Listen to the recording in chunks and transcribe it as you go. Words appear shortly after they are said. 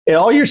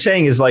All you're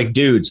saying is like,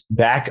 dudes,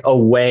 back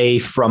away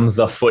from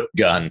the foot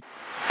gun.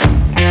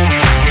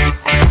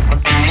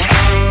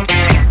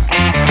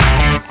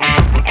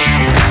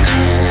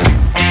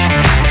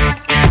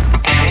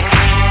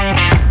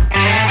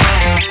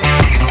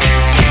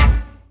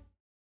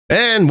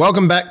 And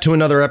welcome back to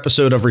another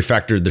episode of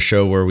Refactored, the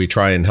show where we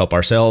try and help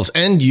ourselves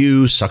and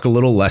you suck a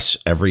little less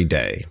every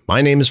day.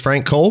 My name is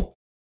Frank Cole.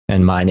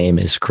 And my name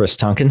is Chris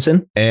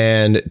Tunkinson.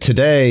 And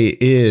today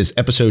is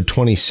episode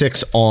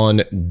 26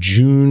 on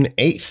June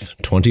 8th,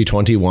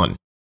 2021.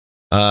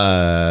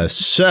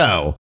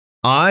 So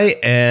I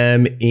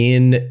am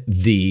in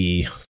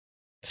the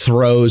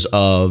throes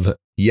of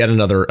yet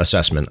another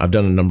assessment. I've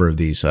done a number of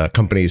these.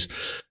 Companies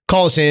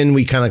call us in.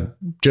 We kind of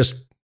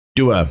just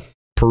do a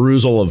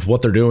perusal of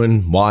what they're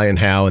doing, why and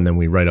how, and then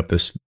we write up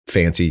this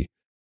fancy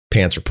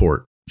pants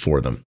report for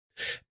them.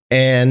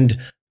 And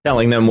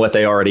telling them what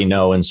they already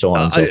know and so on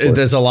and so forth.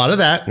 There's a lot of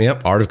that.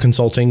 Yep. Art of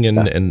consulting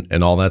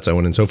and all that, so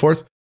on and so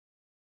forth.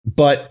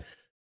 But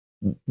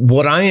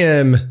what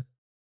I'm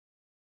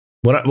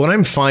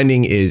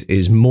finding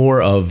is more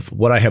of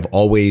what I have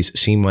always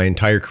seen my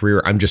entire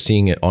career. I'm just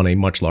seeing it on a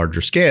much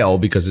larger scale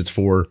because it's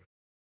for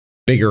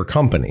bigger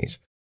companies.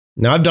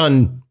 Now I've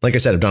done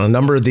a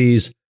number of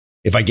these.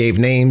 If I gave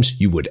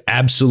names, you would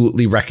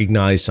absolutely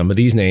recognize some of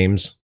these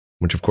names,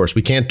 which of course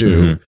we can't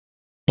do. Mm-hmm.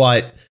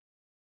 But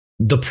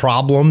the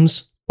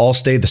problems all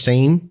stay the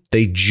same.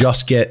 They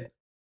just get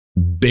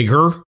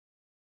bigger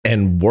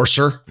and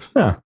worser.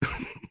 Huh.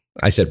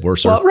 I said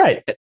worser. Well,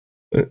 right.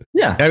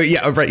 Yeah. I mean,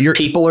 yeah, right.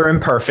 People are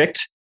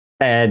imperfect,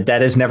 and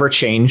that has never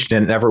changed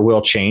and never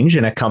will change.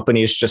 And a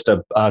company is just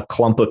a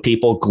clump of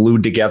people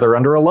glued together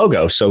under a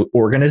logo. So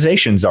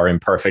organizations are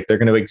imperfect. They're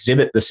going to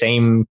exhibit the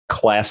same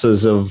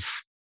classes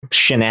of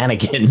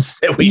shenanigans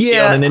that we see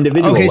on an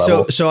individual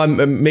level. So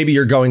I'm maybe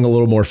you're going a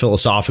little more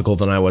philosophical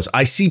than I was.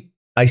 I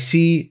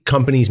see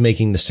companies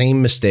making the same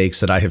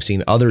mistakes that I have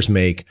seen others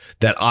make,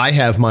 that I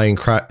have my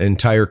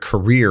entire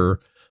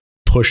career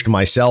pushed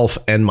myself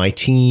and my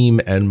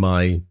team and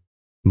my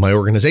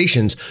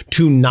organizations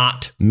to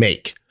not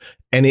make.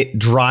 And it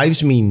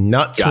drives me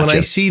nuts when I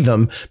see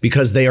them,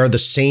 because they are the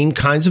same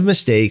kinds of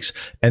mistakes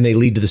and they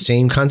lead to the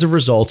same kinds of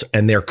results,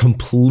 and they're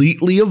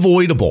completely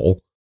avoidable.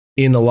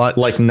 In a lot,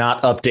 like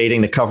not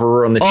updating the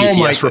cover on the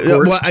TPS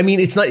report. Well, I mean,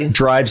 it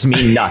drives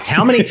me nuts.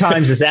 How many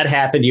times has that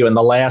happened to you in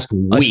the last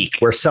week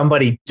where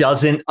somebody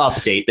doesn't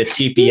update the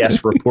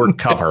TPS report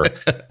cover?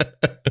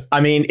 I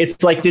mean,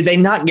 it's like, did they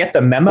not get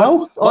the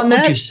memo on that?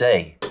 What would you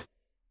say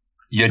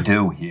you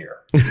do here?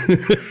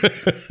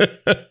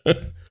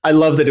 I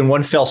love that in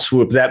one fell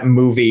swoop, that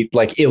movie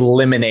like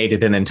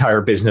eliminated an entire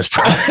business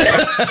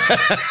process.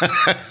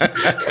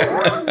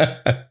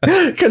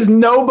 Because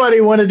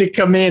nobody wanted to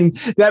come in.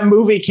 That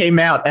movie came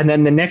out, and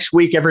then the next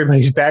week,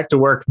 everybody's back to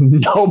work.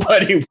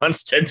 Nobody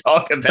wants to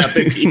talk about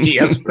the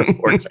TPS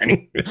reports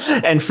anymore.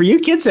 And for you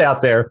kids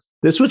out there,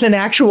 this was an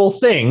actual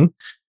thing.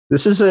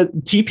 This is a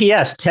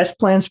TPS, test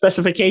plan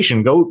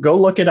specification. Go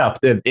look it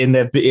up. In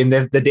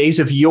the days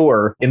of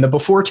yore, in the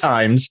before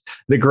times,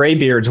 the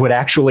graybeards would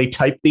actually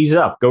type these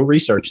up. Go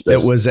research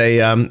this. It was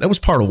that was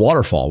part of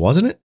Waterfall,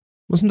 wasn't it?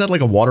 Wasn't that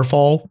like a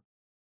Waterfall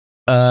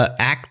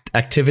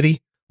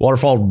activity?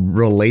 Waterfall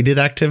related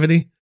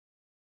activity?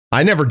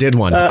 I never did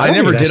one. I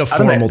never did a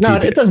formal TPS. No,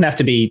 it doesn't have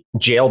to be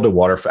jailed to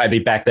Waterfall. I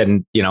mean, back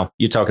then, you're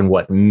talking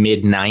what,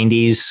 mid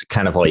 90s,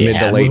 kind of like mid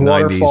to late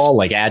Waterfall, 90s.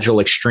 like Agile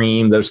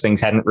Extreme. Those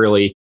things hadn't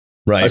really.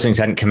 Right. Those things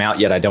hadn't come out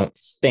yet, I don't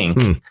think.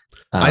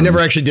 I never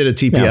actually did a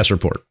TPS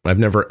report. I've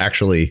never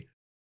actually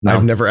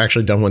done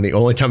one. The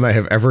only time I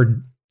have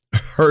ever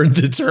heard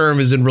the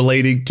term is in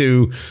relating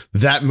to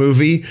that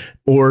movie,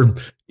 or,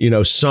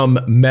 some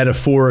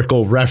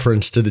metaphorical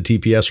reference to the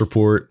TPS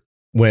report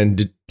when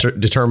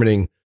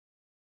determining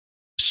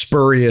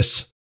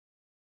spurious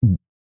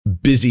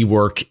busy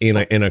work in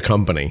a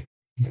company.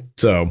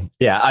 So,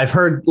 yeah, I've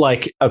heard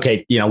like,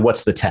 okay,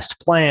 what's the test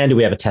plan? Do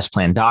we have a test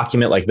plan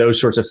document? Like those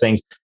sorts of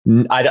things.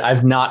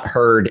 I've not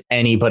heard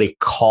anybody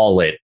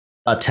call it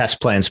a test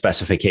plan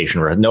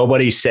specification.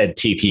 Nobody said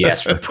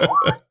TPS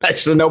report.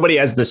 So nobody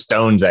has the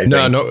stones, I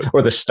think,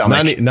 or the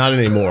stomach. Not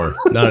anymore.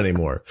 Not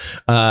anymore.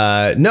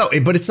 No,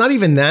 but it's not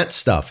even that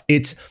stuff.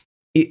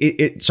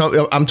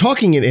 So I'm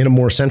talking in a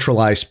more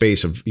centralized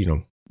space of, the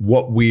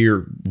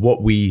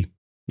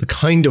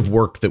kind of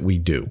work that we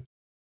do.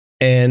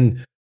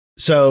 And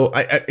so,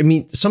 I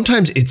mean,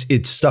 sometimes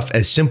it's stuff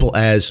as simple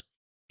as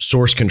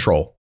source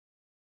control.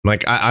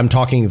 Like I'm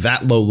talking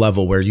that low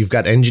level where you've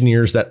got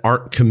engineers that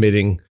aren't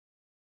committing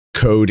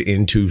code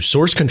into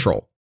source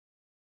control.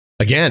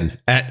 Again,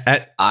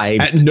 at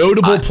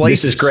notable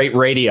places. This is great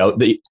radio.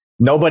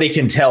 Nobody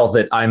can tell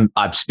that I'm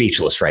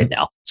speechless right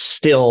now.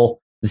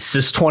 Still, this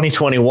is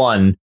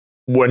 2021.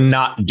 We're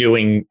not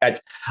doing.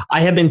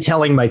 I have been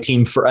telling my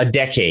team for a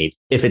decade,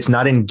 if it's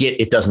not in Git,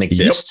 it doesn't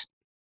exist.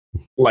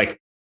 Yep. Like.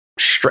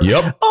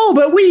 Yep. Oh,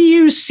 but we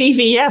use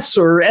CVS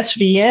or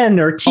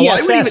SVN or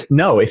TFS.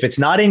 No, if it's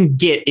not in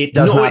Git, it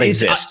does not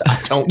exist.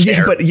 I don't care.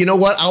 Yeah, but you know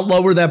what? I'll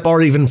lower that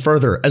bar even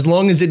further. As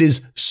long as it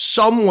is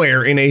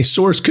somewhere in a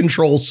source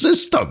control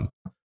system.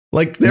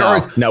 Like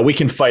no, we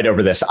can fight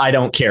over this. I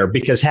don't care,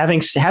 because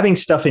having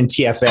stuff in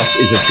TFS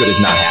is as good as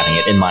not having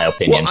it, in my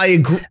opinion. Well, I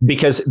agree,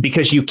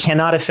 because you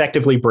cannot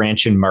effectively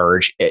branch and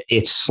merge.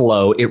 It's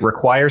slow. It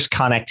requires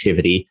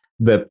connectivity.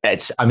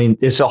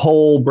 It's a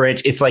whole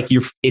branch. It's like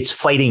it's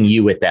fighting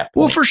you at that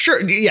point. Well, for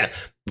sure. Yeah.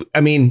 I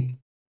mean,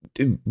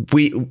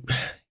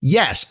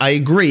 yes, I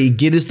agree.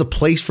 Git is the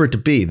place for it to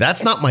be.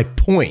 That's not my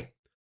point.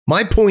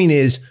 My point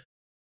is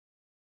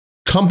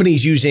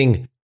companies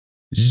using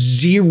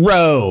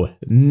zero,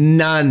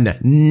 none,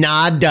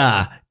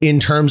 nada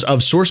in terms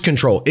of source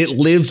control. It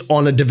lives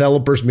on a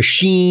developer's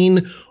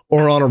machine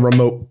or on a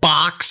remote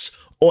box,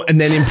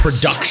 and then in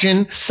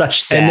production.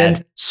 Such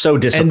sad, so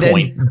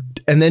disappointing.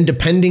 And then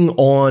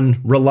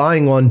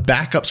relying on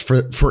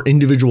backups for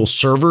individual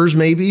servers,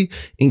 maybe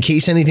in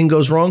case anything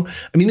goes wrong.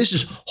 I mean, this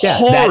is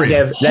horrid.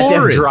 That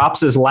dev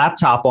drops his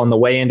laptop on the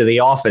way into the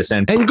office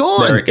and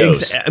gone. There it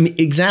goes.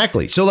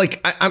 Exactly. So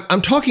like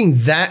I'm talking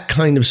that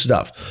kind of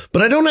stuff,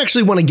 but I don't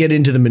actually want to get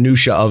into the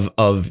minutia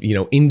of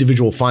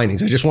individual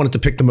findings. I just wanted to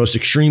pick the most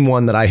extreme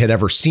one that I had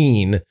ever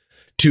seen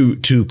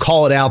to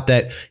call it out,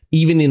 that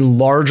even in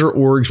larger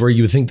orgs where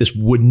you would think this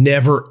would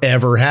never,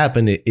 ever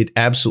happen, it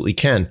absolutely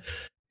can.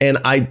 And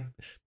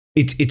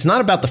it's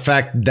not about the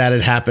fact that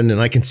it happened.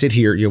 And I can sit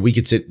here, we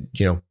could sit,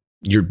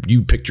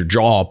 you picked your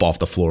jaw up off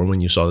the floor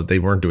when you saw that they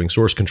weren't doing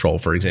source control,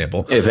 for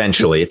example.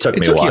 Eventually, it took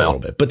me a while. A little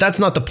bit, but that's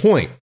not the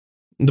point.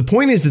 The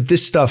point is that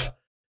this stuff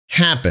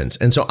happens.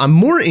 And so I'm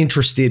more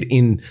interested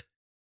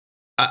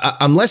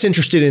I'm less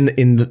interested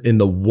in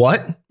the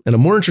what, and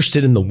I'm more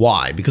interested in the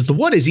why, because the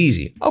what is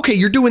easy. Okay,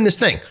 you're doing this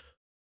thing.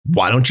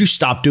 Why don't you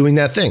stop doing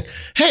that thing?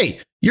 Hey,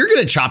 you're going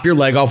to chop your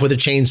leg off with a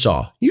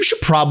chainsaw. You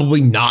should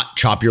probably not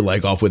chop your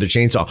leg off with a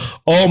chainsaw.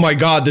 Oh my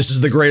God, this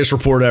is the greatest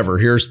report ever.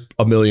 Here's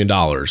 $1 million.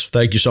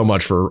 Thank you so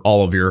much for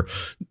all of your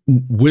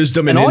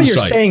wisdom and all insight.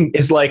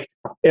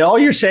 All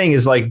you're saying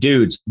is like,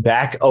 dudes,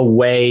 back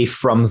away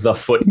from the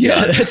foot gun.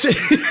 Yeah, that's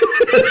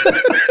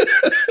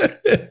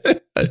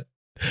it.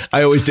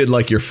 I always did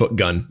like your foot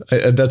gun.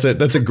 That's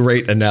a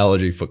great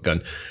analogy, foot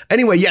gun.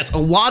 Anyway, yes, a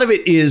lot of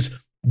it is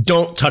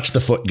don't touch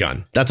the foot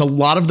gun. That's a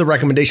lot of the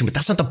recommendation, but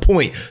that's not the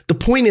point. The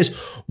point is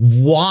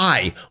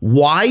why?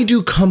 Why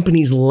do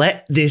companies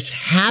let this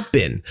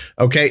happen?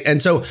 Okay,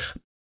 and so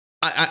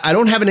I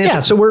don't have an answer.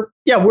 Yeah, so we're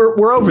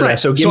over that.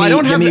 So I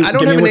don't have an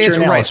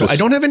answer. Right. So I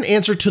don't have an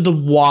answer to the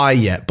why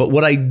yet. But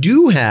what I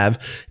do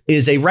have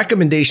is a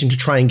recommendation to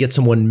try and get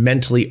someone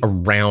mentally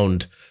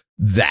around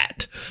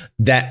that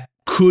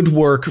could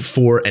work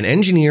for an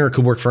engineer,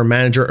 could work for a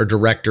manager, a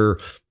director,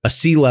 a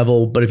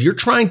C-level. But if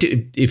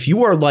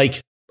you are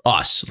like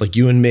us, like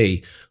you and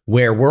me,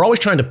 where we're always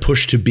trying to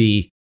push to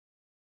be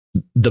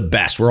the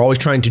best, we're always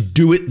trying to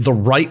do it the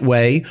right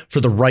way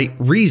for the right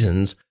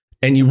reasons,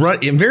 and you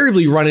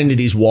invariably run into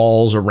these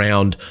walls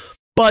around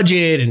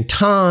budget and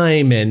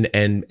time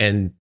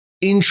and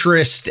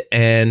interest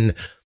and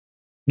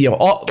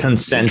all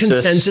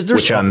consensus,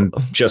 which I'm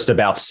just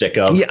about sick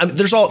of. Yeah,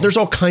 there's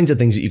all kinds of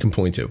things that you can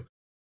point to.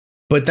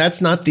 But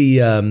that's not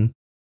you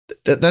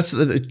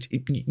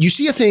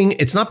see a thing,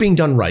 it's not being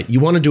done right. You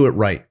want to do it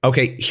right.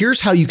 Okay,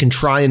 here's how you can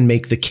try and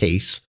make the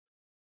case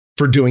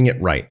for doing it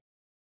right.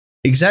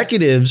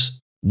 Executives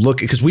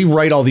because we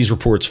write all these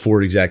reports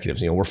for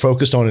executives. We're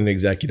focused on an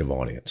executive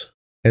audience.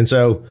 And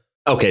so.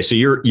 Okay, so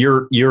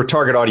your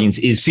target audience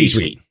is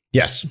C-suite.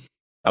 Yes.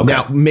 Okay.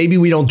 Now, maybe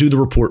we don't do the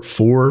report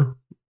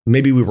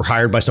maybe we were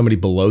hired by somebody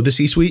below the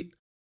C-suite.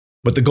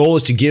 But the goal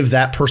is to give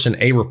that person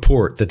a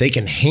report that they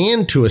can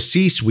hand to a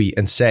C-suite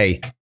and say,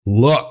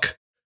 look,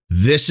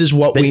 this is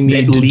what we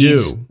need to do.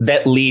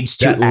 That leads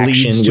to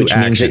action, which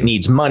means it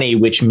needs money,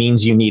 which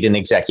means you need an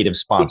executive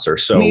sponsor.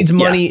 So it needs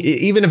money,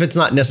 even if it's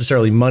not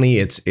necessarily money,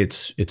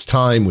 it's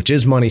time, which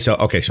is money. So,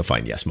 okay, so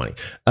fine. Yes, money.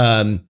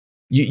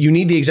 You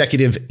need the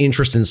executive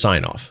interest and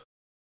sign off.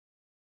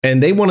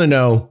 And they want to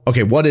know,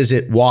 okay, what is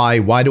it? Why?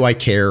 Why do I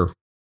care?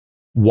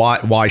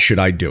 Why should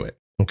I do it?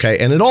 Okay.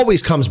 And it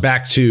always comes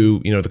back to,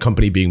 the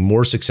company being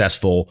more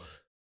successful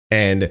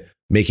and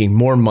making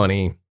more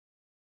money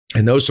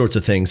and those sorts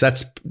of things.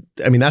 That's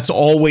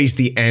always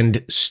the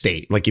end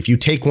state. Like if you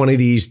take one of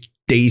these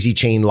daisy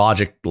chain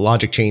logic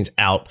chains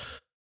out,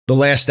 the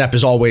last step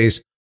is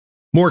always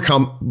more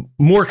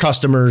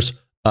customers,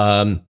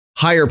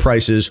 higher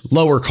prices,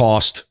 lower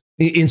cost.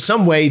 In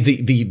some way,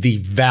 the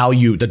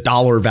value, the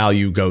dollar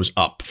value goes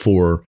up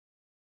for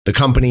the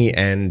company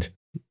and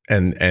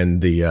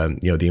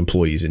the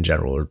employees in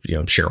general, or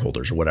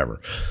shareholders or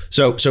whatever.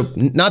 So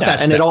not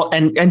that.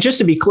 And just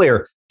to be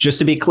clear,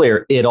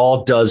 it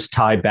all does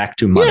tie back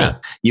to money. Yeah.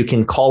 You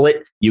can call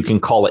it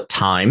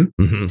time.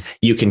 Mm-hmm.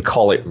 You can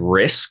call it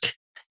risk.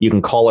 You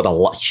can call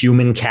it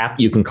human cap.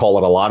 You can call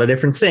it a lot of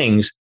different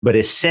things, but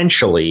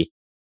essentially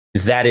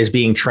that is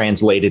being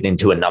translated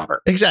into a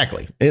number.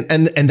 Exactly.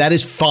 And that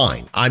is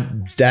fine.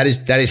 That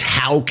is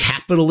how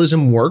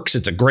capitalism works.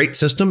 It's a great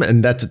system,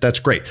 and that's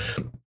great.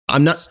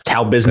 That's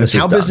how business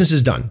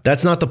is done.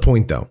 That's not the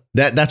point, though.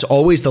 That's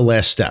always the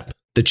last step.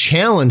 The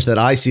challenge that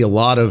I see a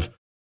lot of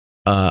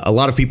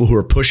people who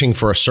are pushing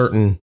for a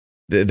certain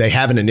they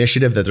have an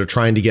initiative that they're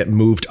trying to get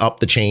moved up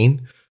the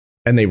chain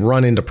and they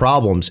run into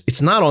problems,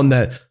 it's not on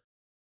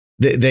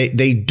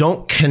they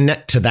don't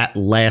connect to that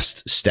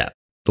last step.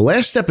 The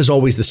last step is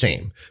always the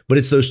same, but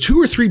it's those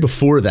 2 or 3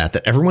 before that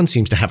everyone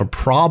seems to have a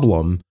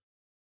problem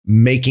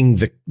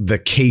making the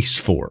case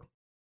for.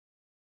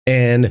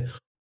 And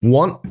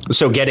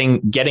so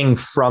getting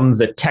from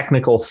the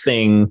technical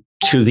thing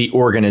to the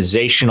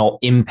organizational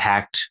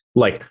impact,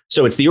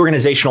 so it's the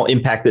organizational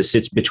impact that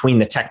sits between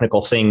the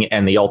technical thing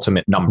and the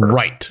ultimate number.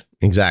 Right.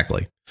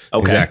 Exactly.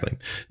 Okay. Exactly.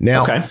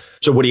 Now,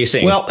 so what are you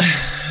saying? Well,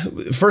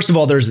 first of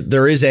all,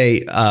 there is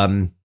a,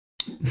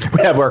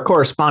 we have our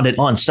correspondent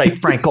on site,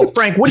 Frank Cole.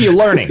 Frank, what are you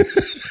learning?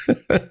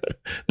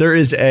 There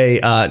is a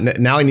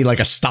now I need like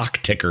a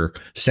stock ticker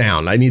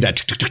sound. I need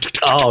that.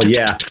 Oh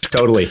yeah,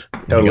 totally.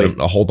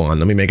 Hold on,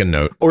 let me make a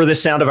note. Or the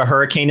sound of a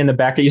hurricane in the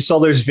back. You saw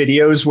those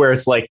videos where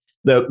it's like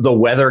the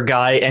weather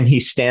guy and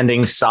he's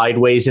standing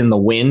sideways in the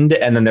wind,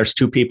 and then there's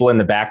 2 people in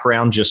the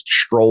background just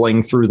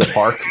strolling through the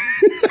park.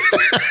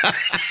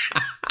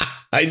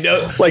 I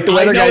know, like the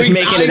weather guy's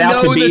making it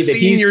out to be that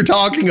he's you're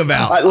talking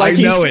about. I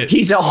know it.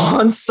 He's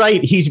on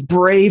site. He's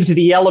braved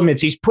the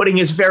elements. He's putting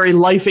his very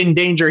life in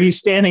danger. He's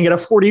standing at a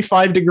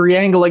 45-degree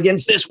angle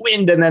against this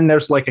wind, and then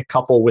there's like a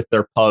couple with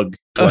their pug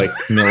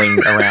milling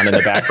around in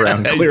the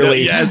background,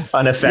 clearly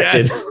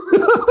unaffected. Yes.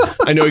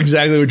 I know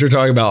exactly what you're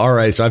talking about. All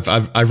right, so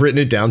I've written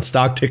it down: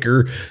 stock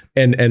ticker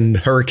and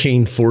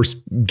hurricane force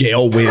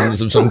gale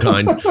winds of some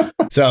kind.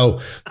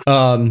 So.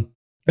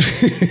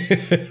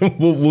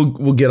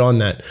 We'll get on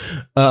that.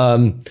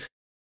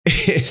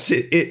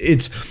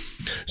 It's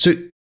so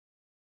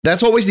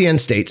that's always the end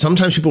state.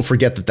 Sometimes people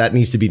forget that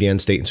needs to be the end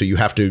state, and so you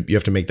have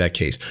to make that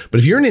case.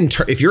 But if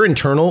you're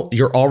internal,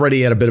 you're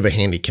already at a bit of a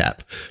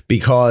handicap,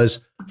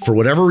 because for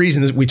whatever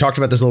reason, we talked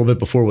about this a little bit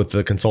before with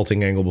the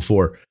consulting angle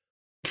before.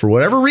 For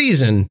whatever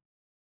reason,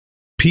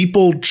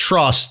 people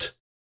trust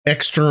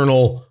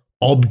external,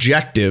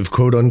 objective,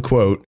 quote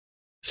unquote,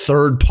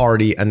 third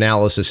party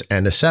analysis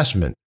and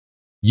assessment.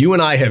 You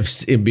and I have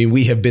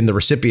been the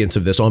recipients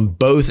of this on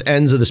both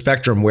ends of the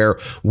spectrum, where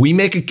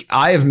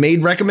I have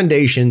made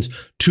recommendations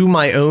to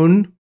my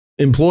own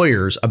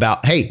employers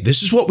about, hey,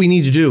 this is what we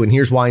need to do, and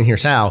here's why, and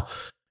here's how.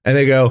 And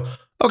they go,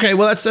 okay,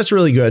 well, that's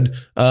really good.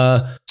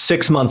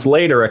 6 months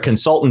later, a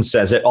consultant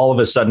says it. All of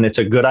a sudden, it's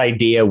a good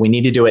idea. We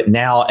need to do it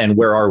now. And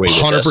where are we?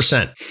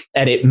 100%.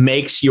 And it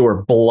makes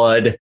your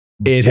blood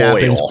boil.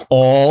 Happens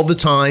all the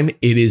time.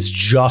 It is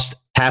just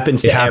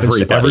happens to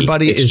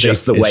everybody. It's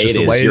just the way it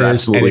is. You're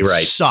absolutely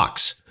right.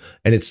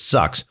 It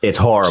sucks. It's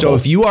horrible. So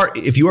if you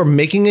are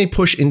making a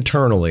push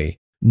internally,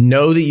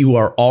 know that you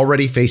are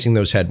already facing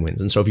those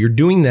headwinds. And so if you're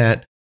doing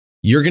that,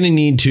 you're going to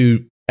need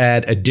to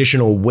add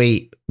additional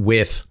weight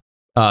with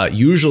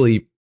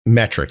usually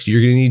metrics.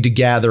 You're going to need to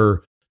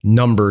gather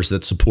numbers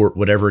that support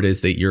whatever it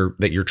is that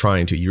you're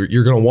trying to.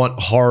 You're going to want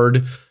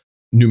hard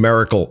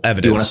numerical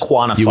evidence. You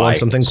want to quantify. You want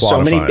something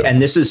quantifiable.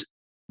 And this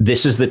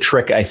is the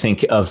trick, I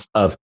think, of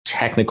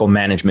technical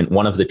management.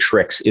 One of the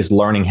tricks is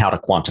learning how to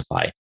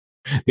quantify,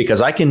 because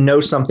I can know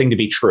something to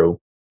be true.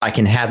 I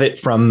can have it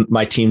from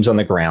my teams on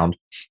the ground.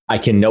 I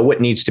can know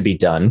what needs to be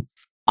done.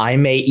 I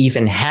may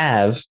even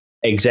have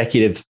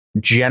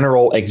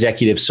general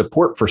executive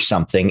support for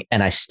something,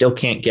 and I still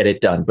can't get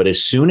it done. But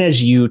as soon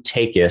as you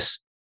take us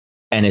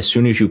and as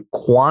soon as you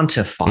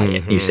quantify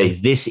it, you say,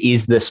 this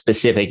is the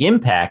specific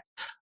impact.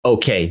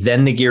 Okay,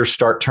 then the gears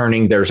start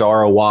turning. There's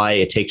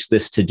ROI. It takes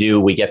this to do.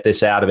 We get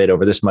this out of it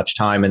over this much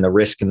time, and the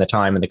risk and the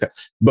time and the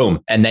boom.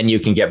 And then you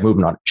can get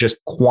moving on it. Just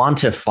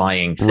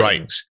quantifying things.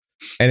 Right.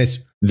 And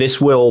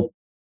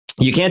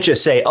you can't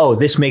just say, oh,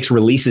 this makes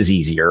releases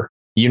easier.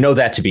 You know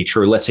that to be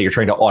true. Let's say you're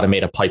trying to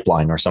automate a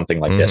pipeline or something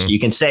like this. You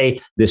can say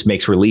this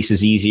makes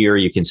releases easier.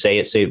 You can say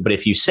it, but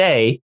if you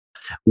say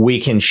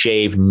we can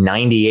shave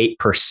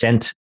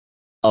 98%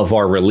 of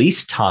our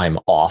release time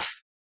off,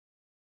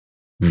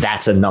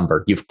 that's a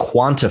number. You've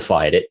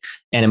quantified it.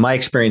 And in my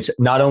experience,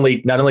 not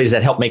only does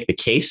that help make the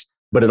case,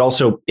 but it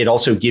also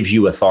gives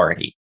you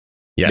authority.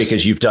 Yes.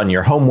 Because you've done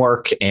your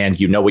homework and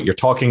you know what you're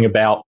talking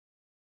about.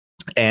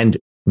 And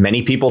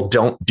many people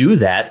don't do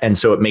that. And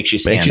so it makes you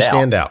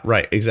stand out.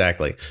 Right.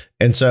 Exactly.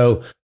 And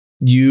so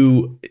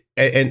you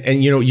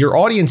know, your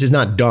audience is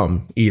not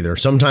dumb either.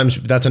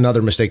 Sometimes that's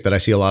another mistake that I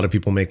see a lot of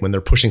people make when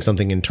they're pushing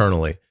something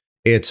internally.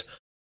 It's,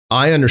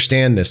 I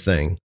understand this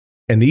thing,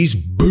 and these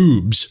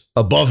boobs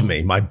above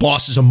me, my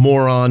boss is a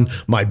moron,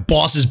 my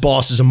boss's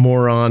boss is a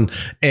moron,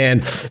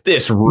 and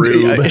this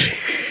rube.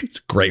 It's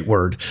a great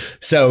word.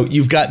 So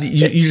you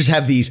just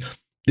have this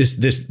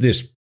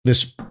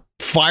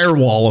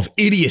firewall of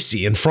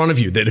idiocy in front of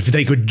you that if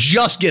they could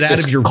just get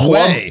out of your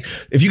way,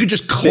 if you could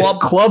just this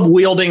club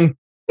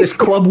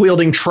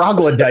wielding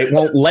troglodyte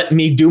won't let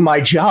me do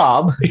my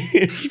job.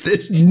 If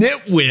this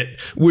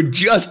nitwit would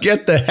just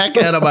get the heck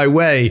out of my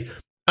way,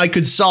 I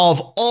could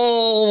solve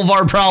all of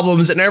our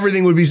problems and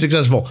everything would be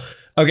successful.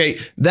 Okay,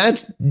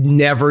 that's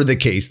never the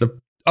case.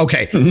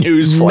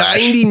 Newsflash.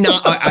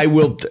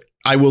 99.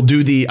 I will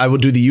do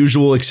the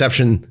usual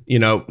exception,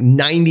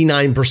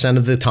 99%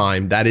 of the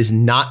time. That is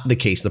not the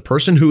case. The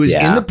person who is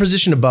in the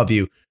position above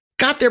you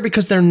got there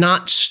because they're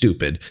not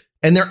stupid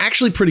and they're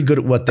actually pretty good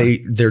at what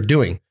they're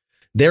doing.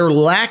 They're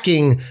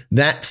lacking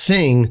that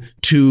thing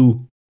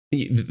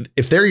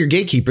if they're your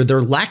gatekeeper,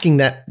 they're lacking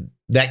that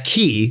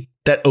key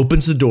that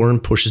opens the door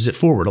and pushes it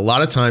forward. A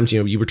lot of times,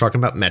 you were talking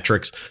about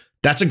metrics.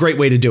 That's a great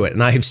way to do it.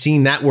 And I have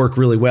seen that work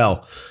really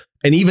well.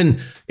 And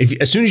even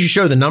as soon as you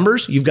show the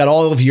numbers, you've got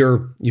all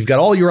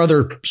your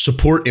other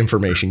support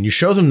information. You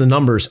show them the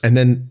numbers and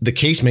then the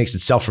case makes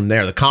itself from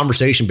there. The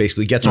conversation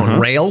basically gets on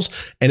rails,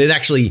 and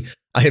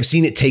I have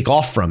seen it take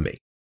off from me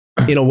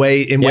in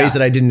ways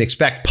that I didn't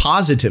expect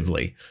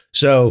positively.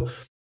 So,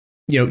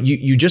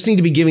 you just need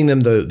to be giving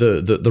them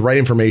the right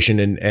information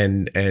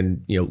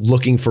and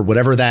looking for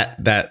whatever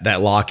that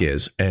lock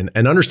is and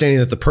understanding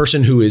that the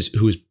person who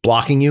is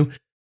blocking you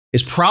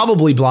is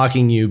probably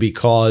blocking you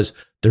because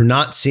they're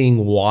not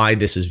seeing why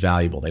this is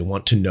valuable. They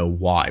want to know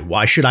why.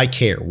 Why should I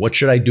care? What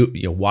should I do?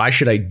 Why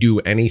should I do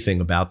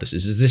anything about this?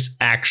 Is this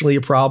actually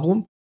a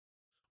problem?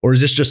 Or is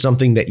this just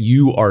something that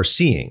you are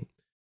seeing?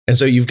 And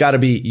so you've got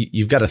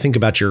to think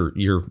about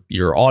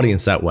your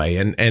audience that way.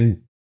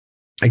 And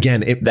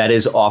again,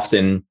 it's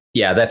often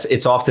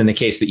the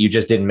case that you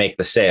just didn't make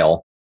the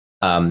sale.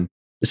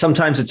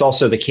 Sometimes it's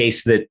also the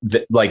case that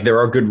like there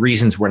are good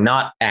reasons we're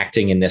not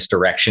acting in this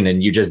direction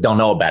and you just don't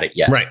know about it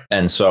yet. Right.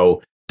 And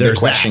so the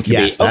question can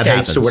be,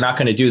 okay, so we're not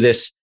going to do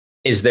this.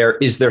 Is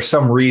there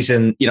some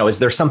reason, is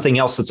there something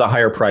else that's a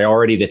higher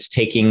priority that's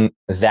taking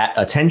that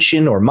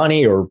attention or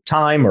money or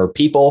time or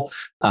people?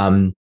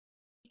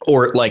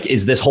 Or like,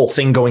 is this whole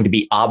thing going to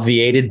be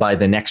obviated by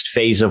the next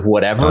phase of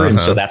whatever?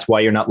 And so that's why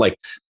you're not like,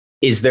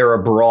 is there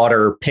a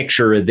broader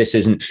picture this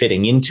isn't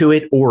fitting into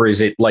it? Or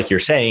is it like you're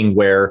saying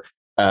where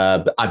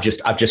I've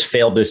just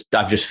failed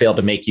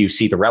to make you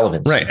see the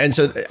relevance. Right. And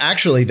so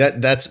actually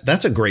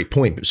that's a great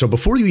point. So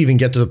before you even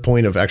get to the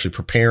point of actually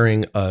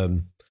preparing a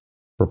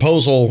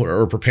proposal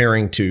or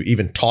preparing to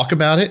even talk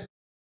about it,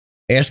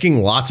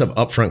 asking lots of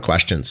upfront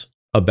questions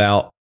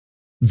about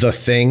the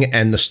thing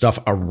and the stuff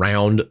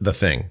around the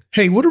thing.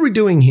 Hey, what are we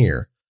doing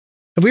here?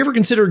 Have we ever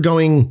considered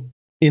going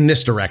in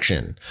this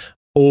direction?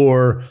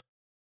 Or,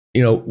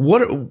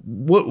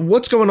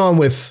 what's going on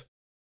with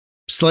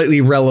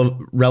slightly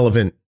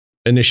relevant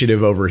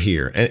initiative over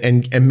here,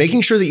 and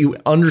making sure that you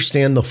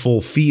understand the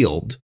full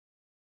field,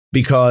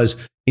 because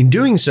in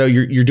doing so,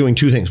 you're doing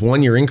two things.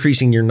 One, you're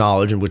increasing your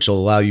knowledge, which will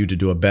allow you to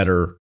do a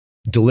better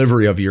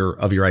delivery of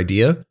your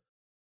idea.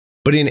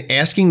 But in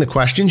asking the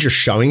questions, you're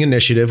showing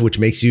initiative, which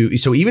makes you,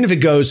 so even if it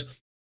goes,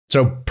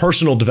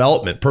 personal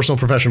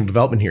professional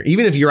development here,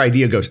 even if your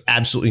idea goes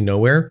absolutely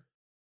nowhere,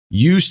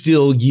 you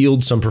still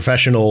yield some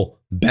professional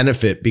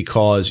benefit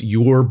because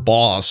your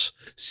boss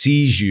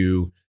sees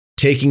you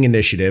taking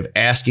initiative,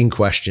 asking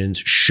questions,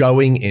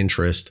 showing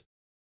interest.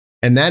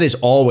 And that is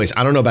always,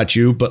 I don't know about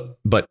you,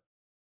 but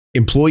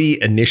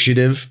employee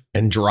initiative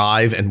and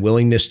drive and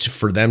willingness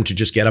for them to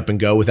just get up and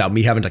go without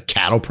me having to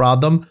cattle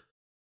prod them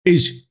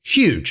is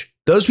huge.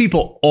 Those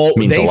people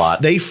means a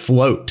lot. They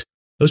float.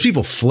 Those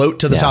people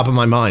float to the top of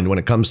my mind when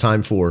it comes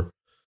time for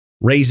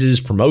raises,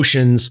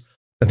 promotions,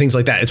 and things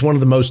like that. It's one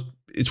of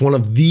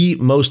the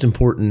most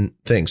important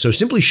things. So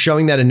simply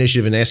showing that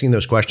initiative and asking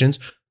those questions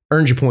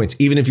earns you points,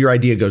 even if your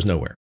idea goes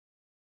nowhere.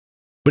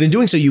 But in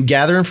doing so, you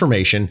gather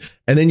information,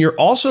 and then you're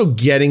also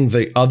getting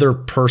the other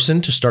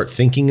person to start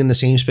thinking in the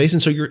same space.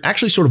 And so you're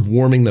actually sort of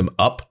warming them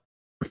up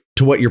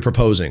to what you're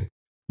proposing,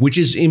 which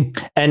is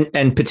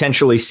and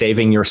potentially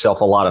saving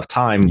yourself a lot of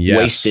time,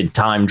 wasted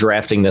time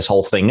drafting this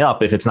whole thing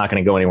up if it's not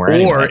going to go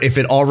anywhere. Or if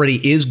it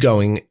already is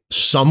going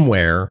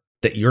somewhere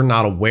that you're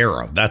not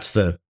aware of. That's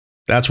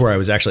where I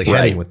was actually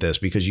heading with this,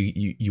 because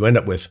you end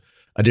up with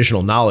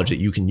additional knowledge that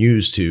you can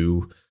use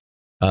to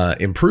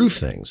improve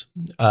things,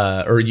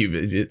 or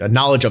a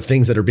knowledge of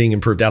things that are being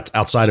improved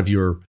outside of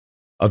your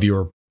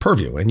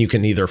purview. And you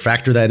can either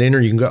factor that in, or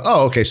you can go,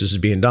 oh, okay, so this is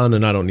being done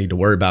and I don't need to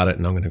worry about it.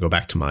 And I'm going to go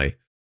back to my,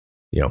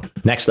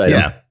 next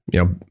item.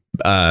 Yeah.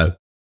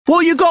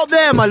 What you got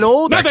there, my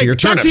lord? Back to your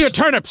turnips. Back to your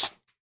turnips.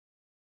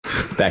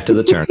 Back to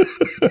the turn.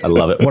 I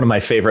love it. One of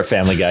my favorite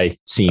Family Guy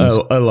scenes.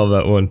 Oh, I love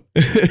that one.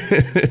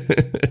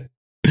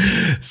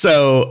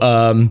 So,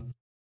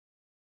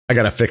 I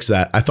gotta fix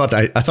that. I thought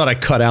I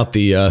cut out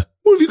the.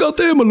 What have you got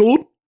there, my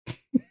lord?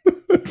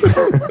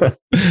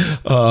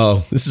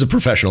 Oh, this is a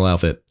professional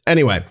outfit.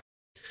 Anyway,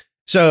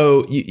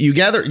 so you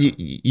gather.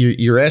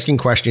 You're asking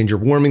questions. You're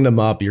warming them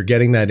up. You're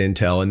getting that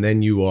intel, and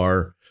then you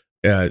are.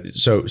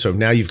 So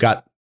now you've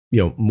got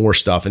more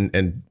stuff,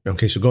 and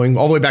okay. So going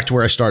all the way back to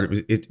where I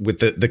started with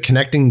the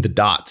connecting the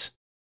dots.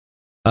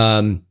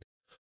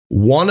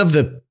 One of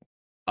the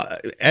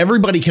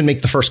everybody can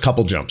make the first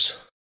couple jumps.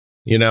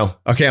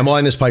 Okay, I'm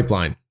on this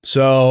pipeline,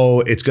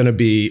 so it's going to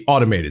be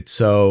automated.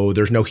 So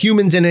there's no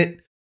humans in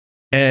it,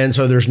 and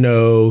so there's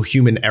no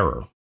human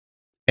error,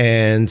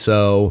 and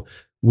so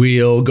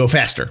we'll go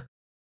faster.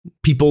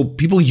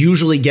 People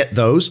usually get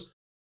those.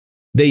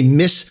 They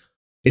miss.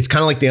 It's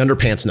kind of like the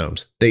underpants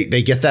gnomes.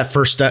 They get that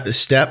first step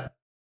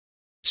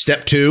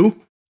 2,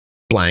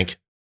 blank.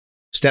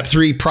 Step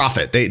 3,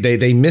 profit.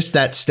 They missed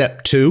that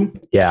step 2.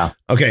 Yeah.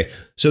 Okay.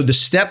 So the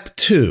step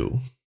 2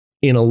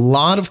 in a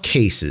lot of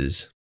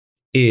cases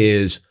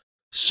is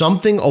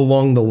something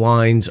along the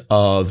lines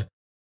of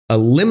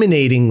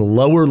eliminating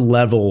lower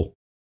level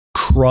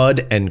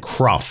crud and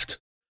cruft,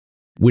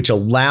 which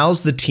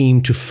allows the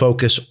team to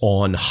focus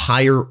on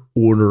higher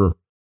order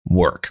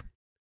work.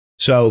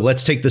 So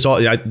let's take this.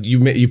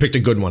 You picked a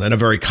good one and a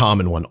very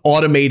common one,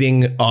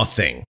 automating a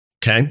thing.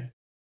 Okay.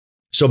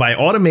 So by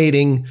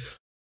automating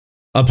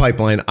a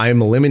pipeline, I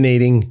am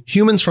eliminating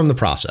humans from the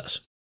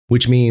process,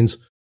 which means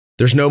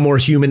there's no more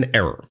human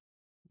error.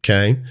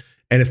 Okay.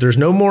 And if there's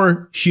no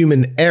more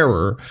human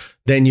error,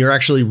 then you're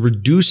actually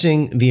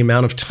reducing the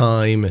amount of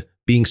time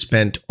being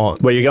spent on.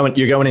 Well, you're diverging.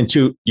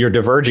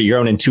 You're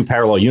going in two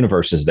parallel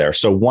universes there.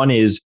 So one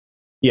is,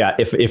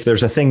 if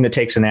there's a thing that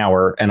takes an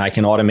hour and I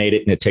can automate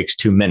it and it takes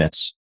 2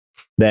 minutes,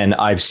 then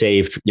I've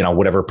saved,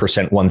 whatever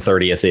percent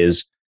 1/30th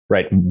is,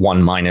 right?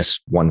 1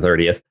 minus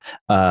 1/30th.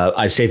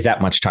 I've saved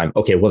that much time.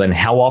 Okay, well then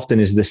how often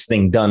is this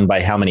thing done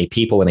by how many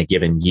people in a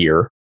given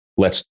year?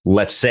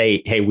 Let's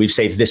say, hey, we've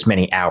saved this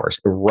many hours.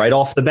 Right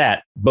off the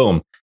bat,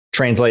 boom,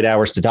 translate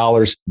hours to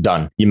dollars,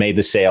 done. You made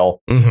the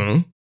sale.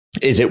 Mm-hmm.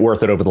 Is it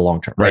worth it over the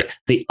long term? Right.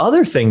 The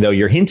other thing, though,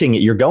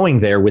 you're going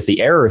there with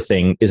the error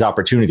thing is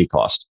opportunity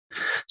cost.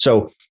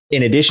 So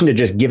in addition to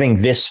just giving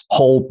this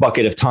whole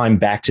bucket of time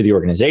back to the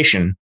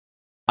organization,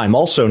 I'm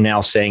also now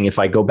saying, if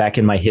I go back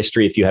in my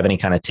history, if you have any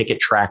kind of ticket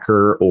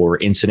tracker or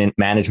incident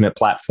management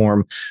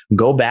platform,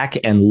 go back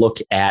and look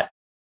at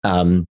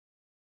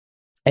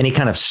any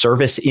kind of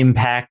service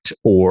impact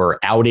or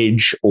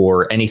outage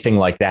or anything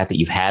like that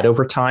you've had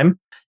over time.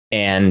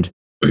 And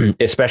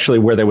especially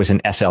where there was an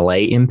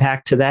SLA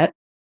impact to that,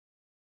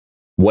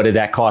 what did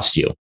that cost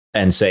you?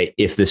 And say,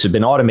 if this had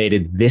been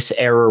automated, this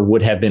error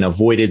would have been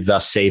avoided,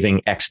 thus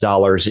saving X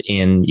dollars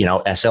in,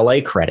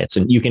 SLA credits.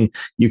 And you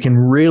can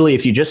really,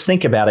 if you just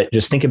think about it,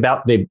 just think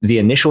about the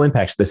initial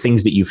impacts, the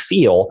things that you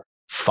feel,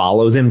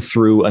 follow them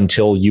through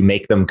until you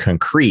make them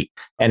concrete.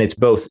 And it's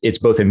both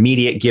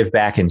immediate give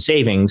back and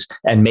savings,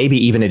 and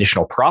maybe even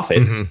additional profit,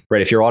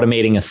 right? If you're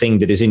automating a thing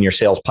that is in your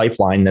sales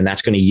pipeline, then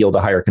that's going to yield a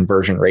higher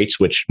conversion rates,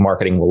 which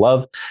marketing will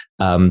love.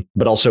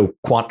 But also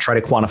try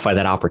to quantify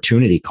that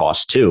opportunity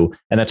cost too.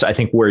 And that's, I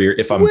think, where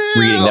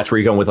reading, that's where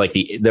you're going with like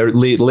they're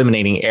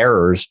eliminating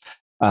errors,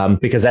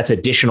 because that's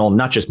additional,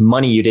 not just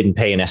money you didn't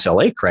pay in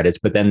SLA credits,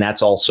 but then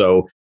that's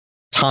also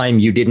time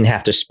you didn't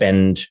have to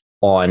spend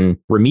on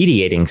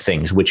remediating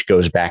things, which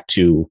goes back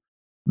to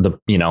the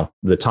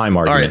time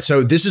argument. All right.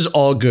 So this is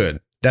all good.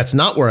 That's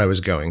not where I was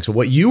going. So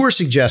what you were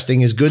suggesting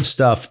is good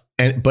stuff.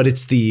 But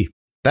that's the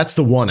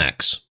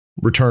 1x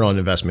return on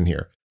investment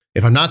here.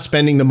 If I'm not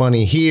spending the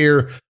money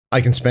here,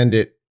 I can spend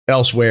it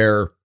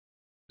elsewhere.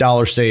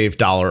 Dollar saved,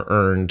 dollar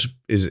earned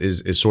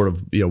is sort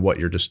of, what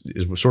you're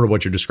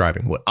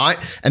describing.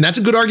 And that's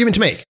a good argument to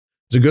make.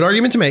 It's a good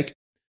argument to make.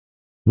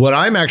 Where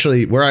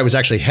I was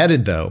actually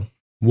headed though,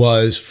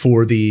 was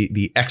for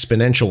the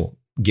exponential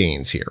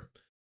gains here.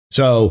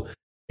 So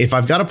if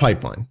I've got a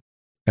pipeline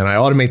and I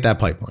automate that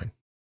pipeline,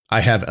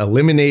 I have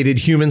eliminated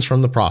humans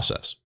from the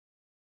process.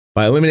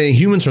 By eliminating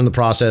humans from the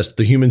process,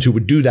 the humans who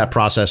would do that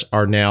process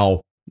are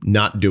now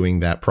not doing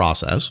that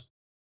process.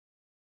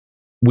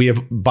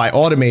 By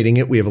automating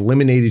it, we have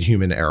eliminated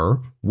human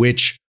error,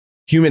 which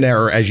human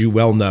error, as you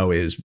well know,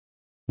 is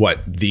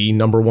the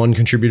number one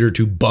contributor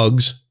to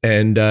bugs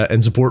and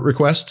support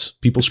requests,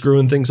 people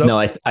screwing things up? No,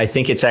 I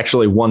think it's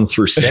actually 1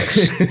 through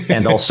 6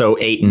 and also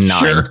 8 and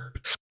 9. Sure.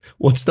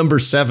 What's number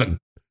 7?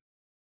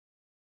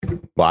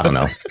 Well, I don't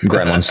know.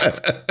 Gremlins.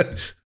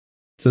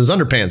 So those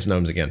underpants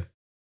gnomes again.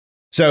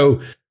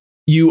 So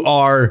you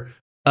are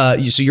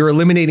you're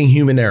eliminating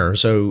human error.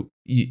 So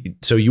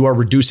you are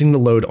reducing the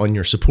load on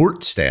your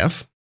support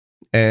staff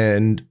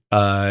and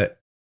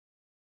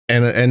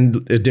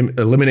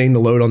eliminating the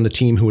load on the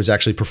team who is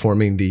actually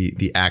performing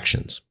the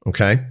actions.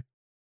 Okay.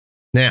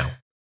 Now,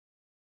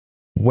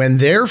 when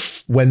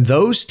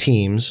those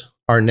teams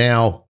are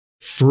now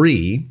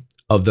free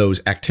of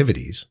those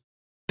activities,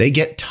 they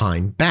get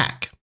time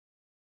back.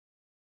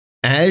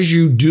 As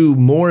you do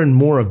more and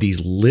more of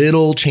these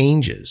little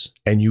changes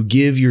and you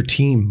give your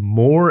team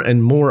more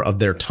and more of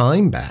their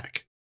time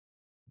back,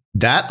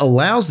 that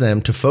allows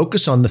them to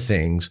focus on the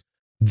things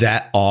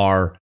that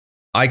are,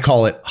 I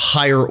call it,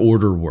 higher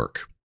order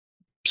work.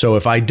 So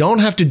if I don't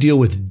have to deal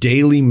with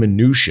daily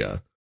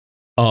minutia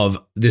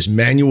of this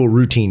manual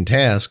routine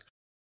task,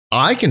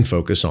 I can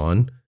focus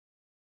on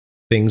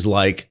things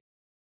like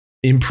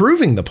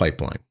improving the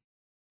pipeline,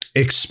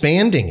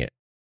 expanding it,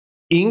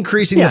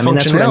 increasing the functionality.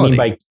 That's what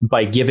I mean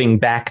by giving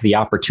back the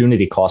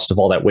opportunity cost of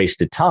all that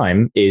wasted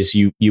time is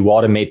you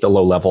automate the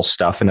low level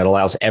stuff, and it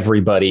allows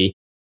everybody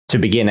to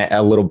begin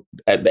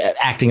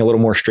acting a little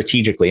more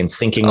strategically and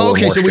thinking a little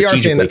more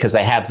strategically because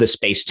they have the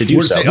space to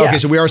do so. Okay,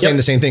 so we are saying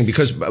the same thing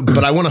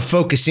but I want to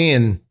focus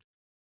in.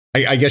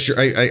 I guess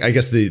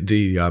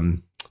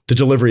the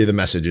delivery of the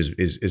message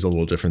is a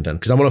little different then,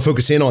 because I want to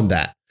focus in on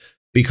that,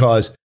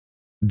 because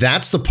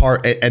that's the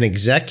part an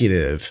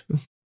executive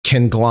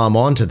can glom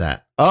onto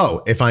that.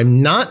 Oh, if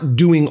I'm not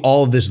doing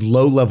all of this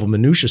low level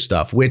minutia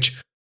stuff, which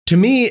to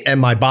me and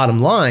my bottom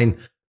line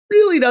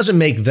really doesn't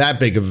make that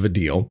big of a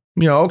deal.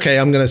 Okay,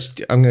 I'm going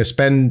to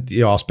spend,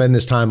 I'll spend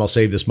this time, I'll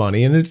save this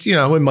money. And it's,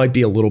 it might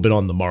be a little bit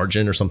on the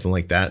margin or something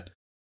like that.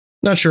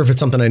 Not sure if it's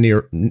something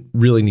I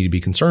really need to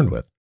be concerned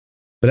with.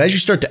 But as you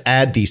start to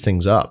add these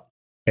things up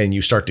and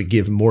you start to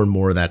give more and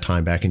more of that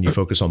time back and you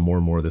focus on more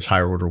and more of this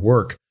higher order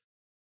work,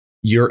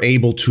 you're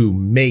able to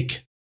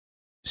make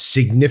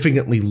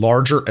significantly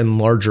larger and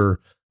larger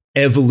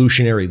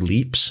evolutionary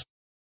leaps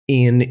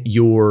in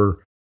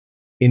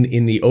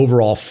the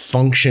overall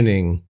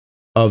functioning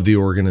of the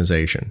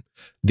organization.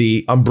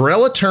 The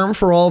umbrella term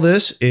for all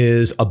this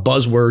is a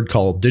buzzword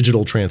called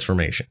digital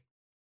transformation.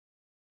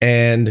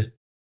 And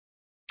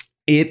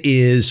it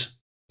is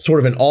sort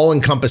of an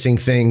all-encompassing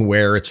thing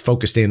where it's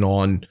focused in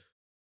on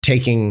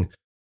taking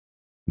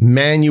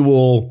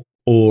manual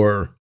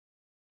or,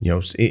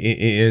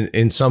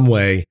 in some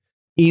way,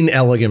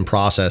 inelegant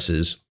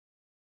processes,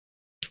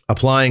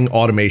 applying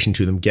automation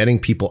to them, getting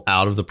people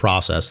out of the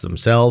process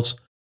themselves,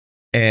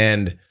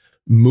 and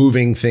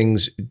moving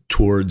things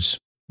towards,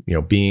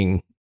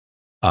 being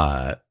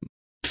shorter.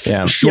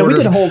 We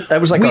did a whole,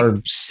 that was like our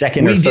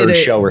second or third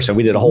show or so.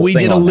 We did a whole thing. We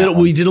did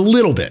a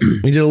little bit.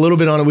 We did a little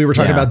bit on it. We were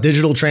talking about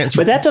digital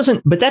transfer. But that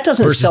doesn't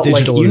sell,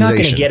 like, you're not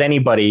going to get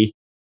anybody.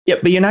 Yeah,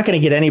 but you're not going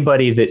to get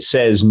anybody that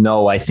says,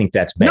 no, I think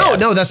that's bad.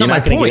 No, that's not my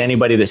point. You're not going to get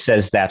anybody that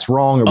says that's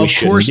wrong or we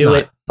shouldn't do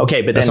it.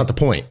 Okay, but that's not the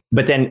point.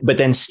 But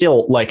then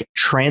still, like,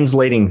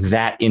 translating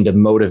that into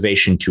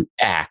motivation to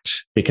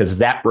act, because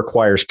that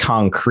requires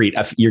concrete.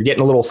 You're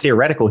getting a little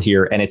theoretical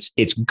here, and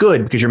it's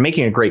good because you're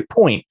making a great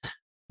point.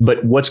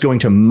 But what's going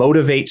to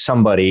motivate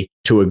somebody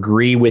to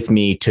agree with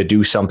me to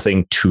do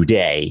something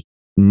today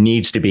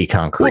needs to be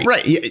concrete. Well,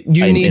 right.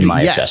 In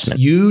my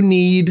assessment. You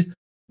need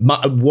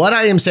what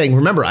I am saying.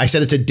 Remember, I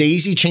said it's a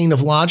daisy chain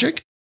of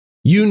logic.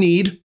 You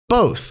need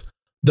both.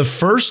 The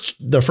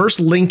first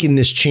link in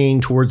this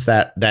chain towards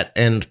that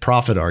end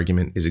profit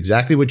argument is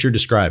exactly what you're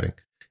describing.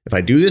 If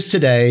I do this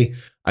today,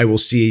 I will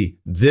see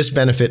this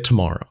benefit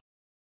tomorrow.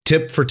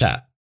 Tip for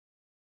tat.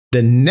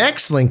 The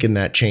next link in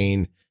that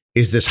chain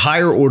is this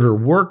higher order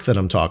work that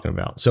I'm talking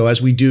about. So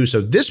as we do,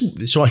 so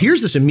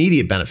here's this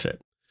immediate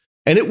benefit,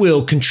 and it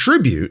will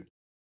contribute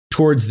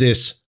towards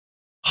this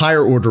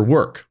higher order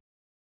work.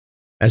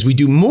 As we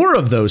do more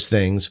of those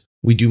things,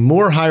 we do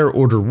more higher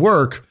order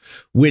work,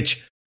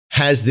 which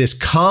has this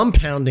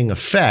compounding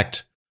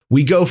effect.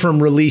 We go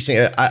from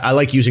releasing, I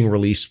like using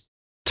release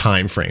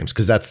timeframes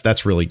because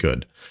that's really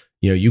good.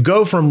 You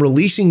go from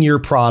releasing your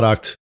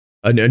product,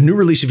 a new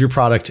release of your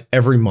product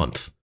every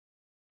month,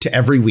 to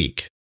every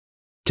week,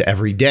 to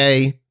every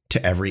day,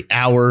 to every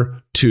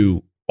hour,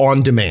 to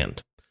on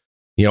demand.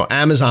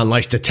 Amazon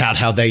likes to tout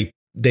how they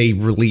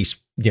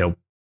release,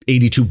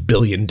 82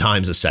 billion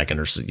times a second,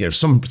 or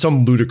some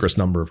ludicrous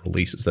number of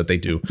releases that they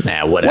do.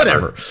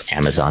 Whatever. It's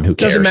Amazon, who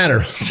cares? Doesn't matter.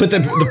 But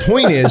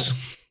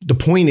the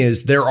point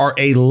is there are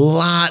a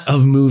lot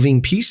of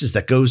moving pieces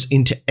that goes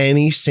into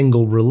any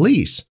single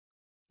release.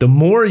 The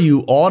more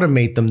you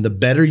automate them, the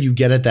better you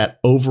get at that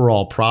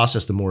overall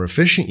process, the more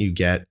efficient you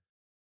get,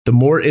 the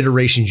more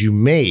iterations you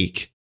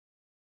make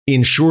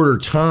in shorter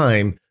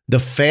time, the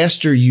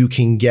faster you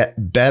can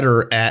get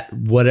better at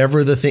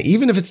whatever the thing,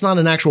 even if it's not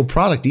an actual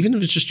product, even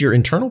if it's just your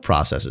internal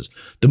processes.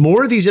 The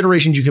more of these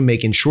iterations you can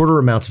make in shorter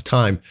amounts of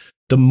time,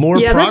 the more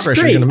progress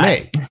you're going to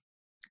make.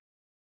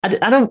 I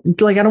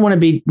don't want to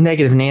be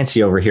negative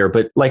Nancy over here,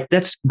 but like,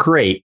 that's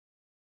great.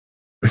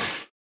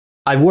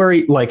 I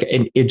worry, like,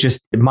 it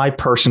just, my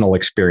personal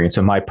experience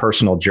and my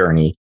personal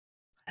journey,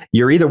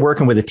 you're either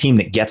working with a team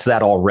that gets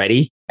that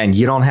already and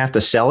you don't have to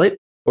sell it,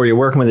 or you're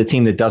working with a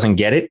team that doesn't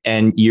get it,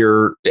 and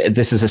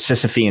this is a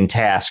Sisyphean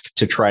task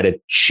to try to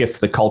shift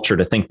the culture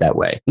to think that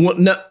way. Well,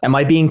 no. Am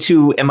I being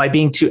too, I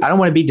don't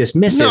want to be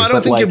dismissive. No, I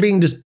don't think you're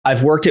being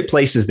I've worked at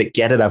places that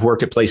get it. I've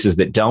worked at places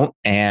that don't.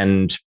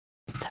 And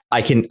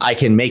I can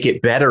make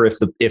it better if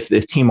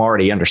the team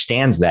already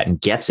understands that and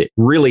gets it,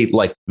 really,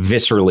 like,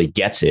 viscerally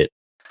gets it.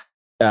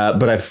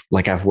 But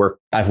I've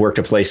worked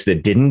a place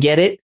that didn't get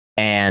it,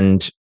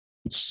 and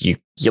you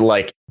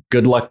like,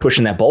 good luck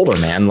pushing that boulder,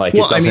 man. Like,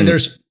 well,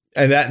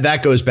 and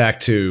that goes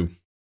back to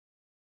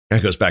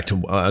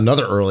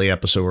another early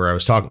episode where I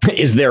was talking.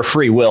 Is there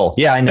free will?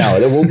 Yeah, I know.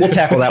 We'll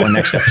tackle that one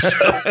next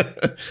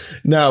episode.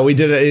 No, we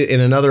did it in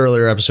another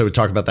earlier episode. We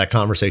talked about that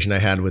conversation I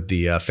had with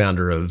the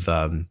founder of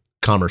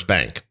Commerce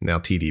Bank, now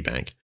TD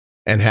Bank,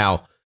 and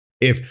how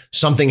if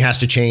something has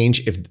to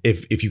change,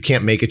 if you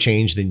can't make a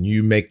change, then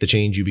you make the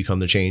change, you become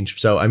the change.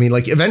 So, I mean,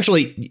 like,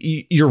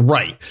 eventually, you're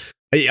right.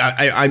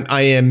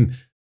 I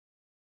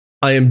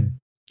am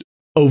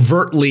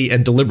overtly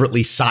and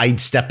deliberately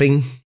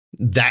sidestepping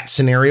that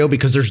scenario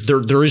because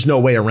there is no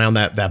way around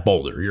that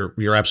boulder.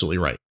 You're absolutely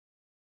right.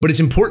 But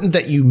it's important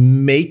that you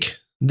make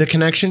the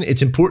connection.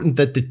 It's important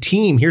that the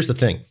team, here's the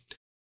thing.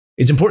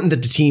 It's important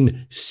that the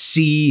team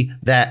see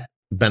that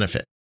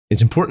benefit.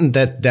 It's important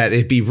that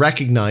it be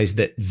recognized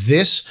that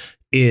this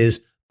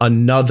is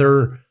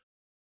another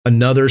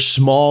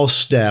small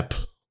step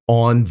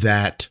on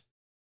that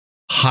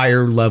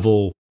higher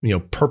level,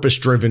 purpose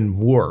driven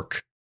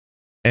work,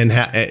 and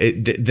that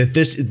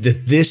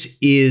this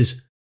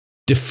is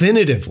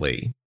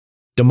definitively,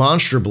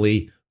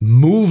 demonstrably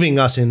moving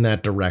us in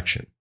that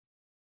direction.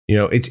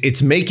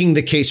 It's making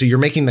the case. So you're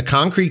making the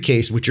concrete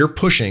case, which you're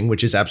pushing,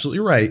 which is absolutely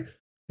right.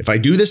 If I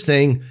do this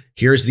thing,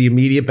 here's the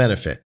immediate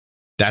benefit.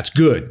 That's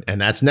good. And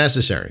that's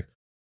necessary.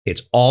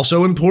 It's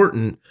also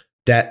important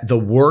that the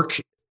work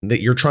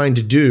that you're trying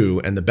to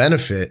do and the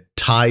benefit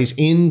ties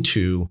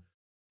into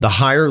the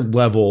higher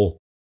level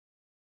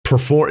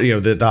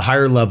the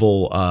higher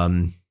level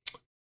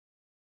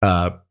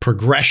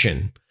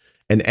progression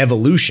and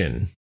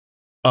evolution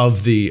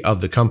of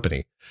the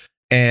company.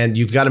 And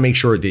you've got to make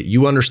sure that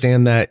you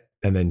understand that,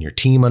 and then your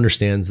team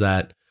understands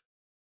that.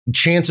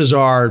 Chances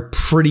are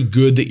pretty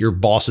good that your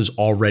bosses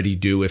already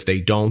do. If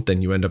they don't,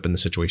 then you end up in the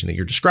situation that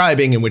you're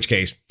describing, in which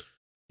case,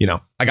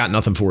 I got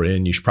nothing for it,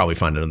 and you should probably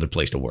find another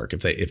place to work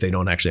if they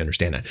don't actually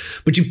understand that.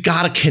 But you've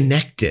got to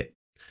connect it.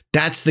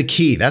 That's the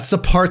key. That's the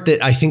part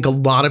that I think a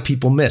lot of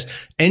people miss.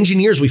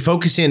 Engineers, we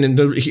focus in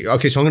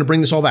okay, so I'm going to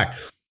bring this all back.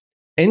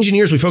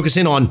 Engineers, we focus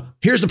in on,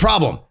 here's the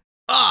problem.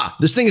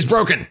 This thing is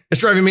broken.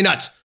 It's driving me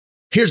nuts.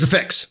 Here's the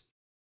fix.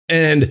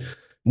 And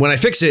when I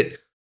fix it,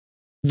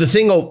 the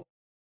thing will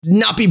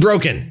not be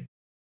broken.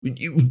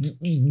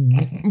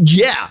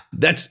 Yeah,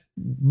 that's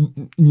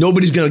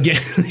nobody's going to get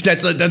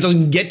that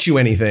doesn't get you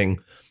anything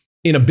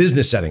in a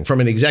business setting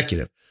from an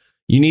executive.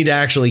 You need to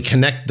actually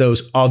connect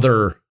those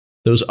other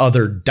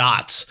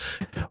dots.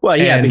 Well,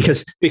 yeah,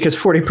 because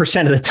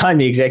 40% of the time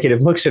the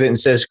executive looks at it and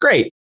says,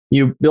 great,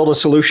 you build a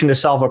solution to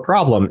solve a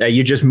problem.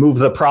 You just move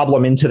the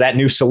problem into that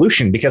new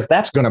solution because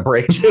that's going to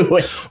break too.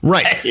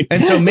 Right.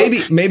 And so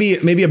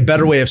maybe a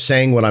better way of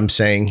saying what I'm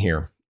saying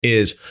here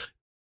is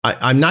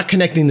I'm not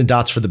connecting the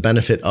dots for the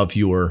benefit of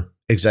your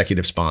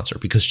executive sponsor,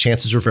 because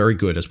chances are very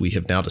good, as we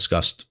have now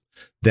discussed,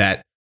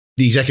 that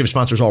the executive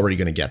sponsor is already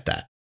going to get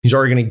that.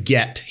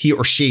 He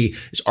or she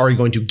is already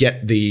going to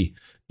get the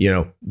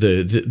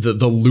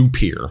loop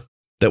here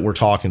that we're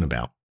talking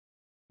about.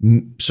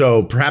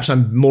 So perhaps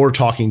I'm more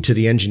talking to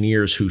the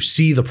engineers who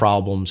see the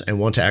problems and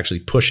want to actually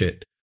push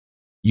it.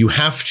 You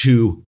as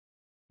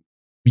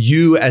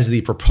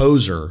the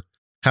proposer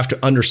have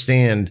to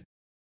understand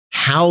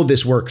how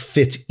this work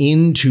fits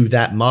into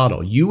that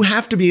model. You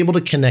have to be able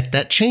to connect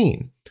that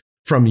chain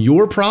from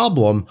your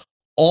problem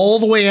all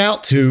the way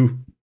out to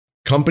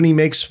company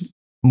makes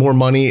more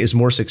money, is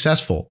more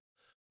successful.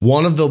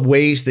 One of the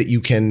ways that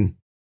you can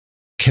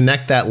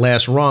connect that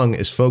last rung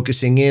is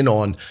focusing in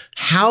on,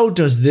 how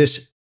does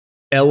this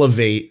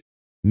elevate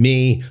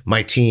me,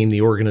 my team,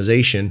 the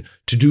organization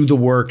to do the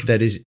work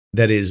that is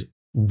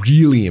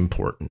really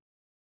important.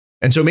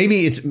 And so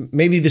maybe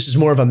this is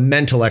more of a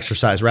mental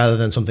exercise rather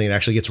than something that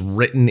actually gets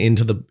written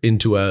into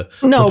a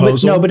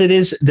proposal. But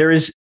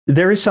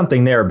there is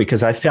something there,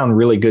 because I found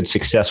really good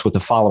success with the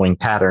following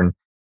pattern,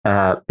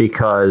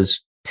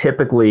 because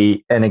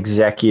typically an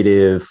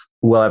executive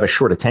will have a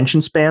short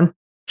attention span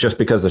just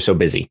because they're so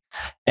busy.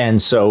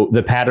 And so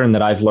the pattern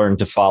that I've learned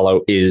to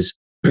follow is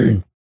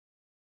I'm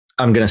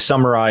going to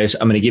summarize.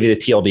 I'm going to give you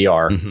the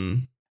TLDR. Mm-hmm.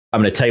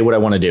 I'm going to tell you what I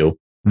want to do.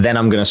 Then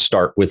I'm going to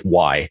start with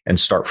why and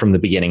start from the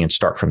beginning and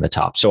start from the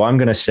top. So I'm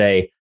going to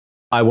say,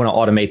 I want to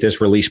automate this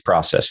release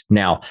process.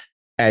 Now,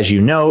 as you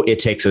know, it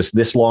takes us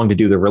this long to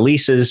do the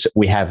releases.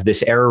 We have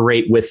this error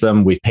rate with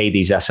them. We've paid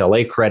these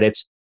SLA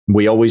credits.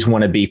 We always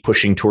want to be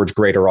pushing towards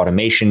greater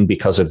automation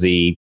because of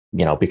the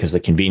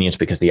convenience,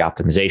 because of the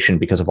optimization,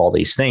 because of all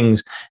these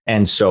things.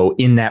 And so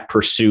in that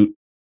pursuit,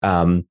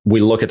 we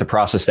look at the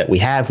process that we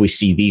have. We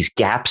see these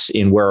gaps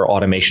in where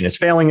automation is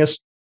failing us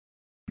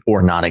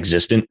or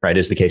non-existent, right,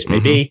 as the case may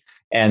be.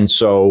 And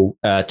so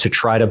to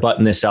try to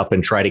button this up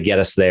and try to get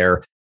us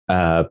there,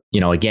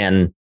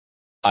 again,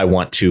 I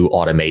want to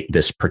automate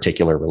this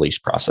particular release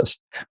process,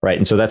 right?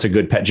 And so that's a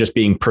good, just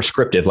being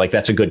prescriptive, like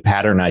that's a good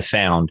pattern I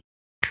found.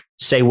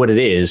 Say what it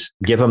is,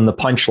 give them the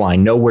punchline,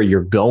 know where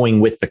you're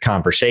going with the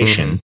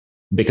conversation.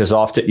 Because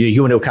often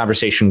you into a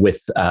conversation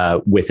with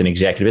an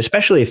executive,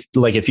 especially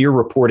if you're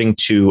reporting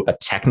to a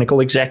technical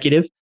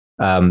executive,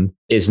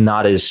 is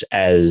not as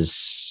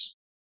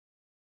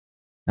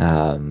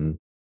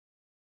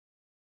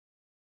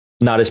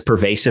not as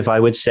pervasive, I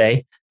would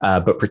say.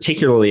 But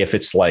particularly if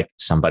it's like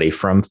somebody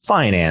from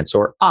finance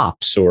or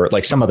ops or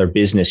like some other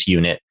business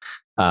unit,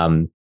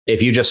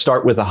 if you just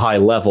start with a high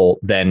level,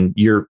 then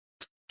your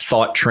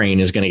thought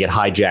train is going to get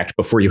hijacked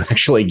before you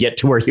actually get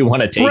to where you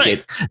want to take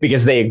it,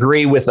 because they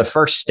agree with the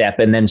first step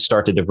and then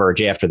start to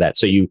diverge after that.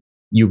 So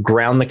you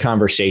ground the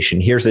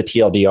conversation. Here's the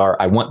TLDR.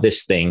 I want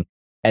this thing.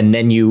 And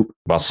then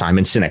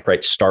Simon Sinek,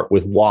 right? Start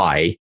with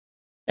why.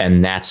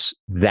 And that's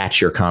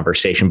your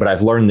conversation. But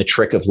I've learned the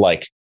trick of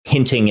like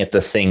hinting at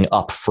the thing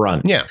up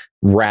front,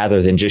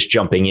 rather than just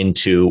jumping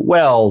into,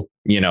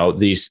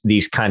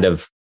 these kind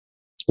of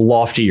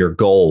loftier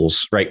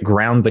goals, right?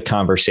 Ground the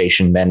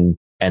conversation,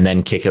 and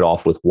then kick it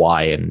off with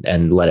why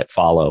and let it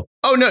follow.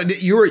 Oh, no,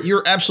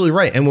 you're absolutely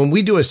right. And when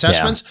we do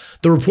assessments,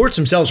 the reports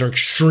themselves are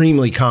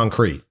extremely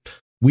concrete.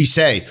 We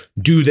say,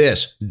 do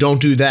this,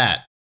 don't do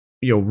that.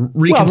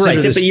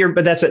 reconsider this.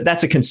 But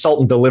that's a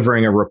consultant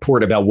delivering a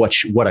report about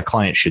what a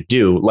client should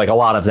do. Like a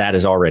lot of that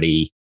is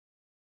already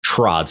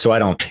trod. So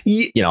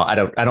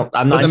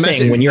I'm not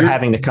saying when you're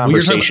having the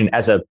conversation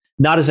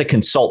not as a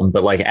consultant,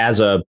 but like as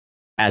an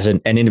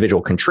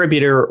individual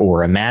contributor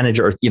or a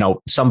manager, or,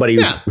 somebody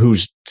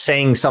who's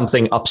saying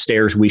something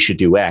upstairs, we should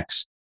do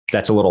X.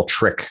 That's a little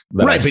trick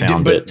that I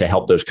found to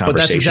help those conversations.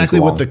 But that's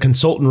exactly what the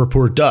consultant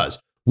report does.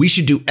 We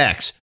should do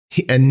X.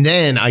 And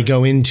then I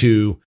go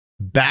into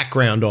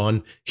background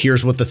on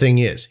here's what the thing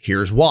is.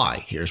 Here's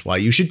why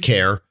you should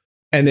care.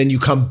 And then you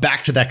come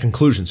back to that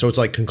conclusion. So it's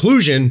like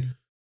conclusion,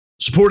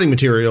 supporting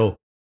material,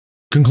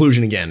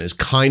 conclusion again is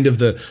kind of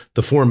the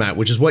format,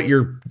 which is what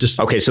you're just.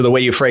 Okay. So the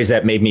way you phrase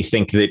that made me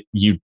think that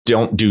you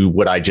don't do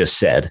what I just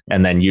said.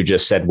 And then you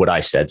just said what I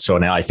said. So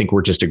now I think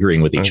we're just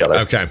agreeing with each other.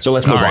 Okay. So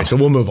let's move on. Right, so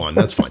we'll move on.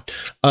 That's fine.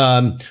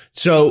 I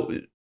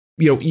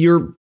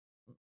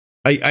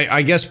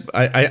guess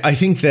I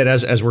think that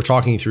as we're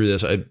talking through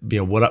this,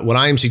 what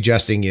I am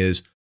suggesting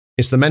is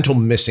it's the mental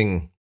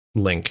missing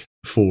link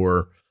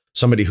for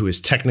somebody who is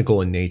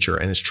technical in nature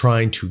and is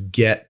trying to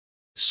get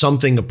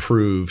something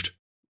approved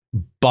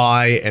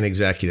by an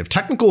executive,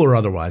 technical or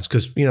otherwise,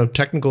 because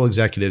technical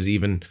executives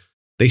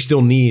they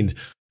still need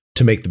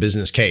to make the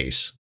business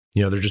case.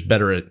 They're just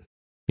better at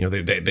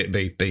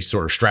they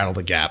sort of straddle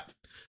the gap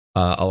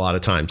a lot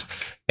of times.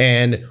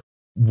 And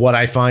what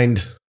I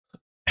find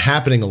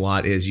happening a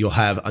lot is you'll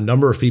have a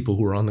number of people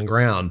who are on the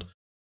ground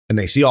and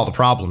they see all the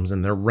problems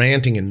and they're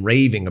ranting and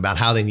raving about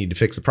how they need to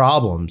fix the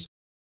problems,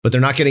 but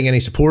they're not getting any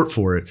support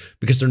for it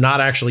because they're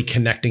not actually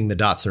connecting the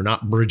dots. They're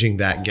not bridging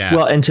that gap.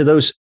 Well, and to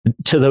those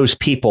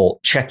people,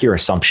 check your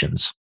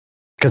assumptions,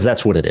 because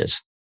that's what it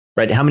is,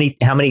 right? How many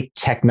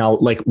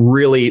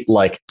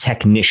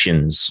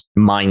technicians,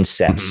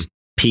 mindsets,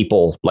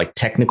 people, like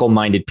technical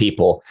minded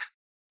people,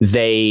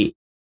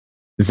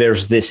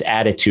 there's this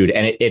attitude,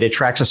 and it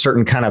attracts a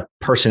certain kind of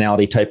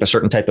personality type, a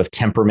certain type of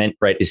temperament,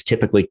 right? Is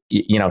typically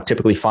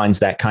finds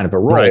that kind of a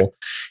role. Right.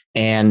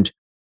 And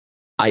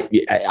I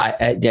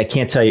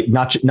can't tell you,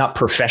 not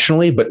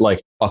professionally, but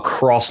like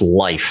across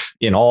life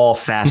in all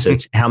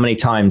facets, how many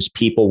times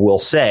people will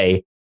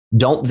say,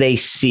 don't they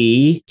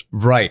see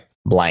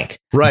blank?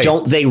 Right.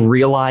 Don't they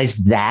realize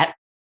that?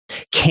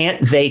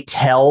 Can't they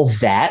tell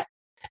that?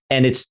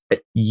 And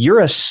you're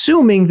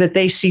assuming that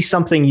they see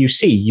something you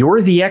see.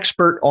 You're the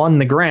expert on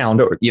the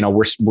ground, or,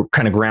 we're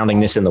kind of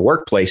grounding this in the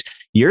workplace.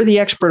 You're the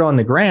expert on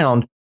the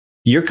ground.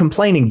 You're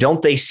complaining.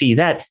 Don't they see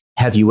that?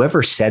 Have you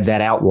ever said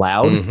that out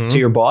loud to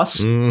your boss?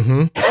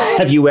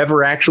 Have you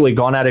ever actually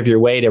gone out of your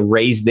way to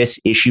raise this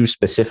issue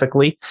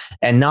specifically,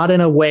 and not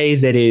in a way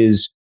that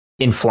is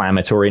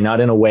inflammatory, not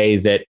in a way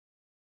that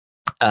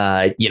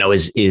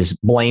is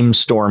blame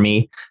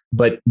stormy,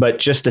 but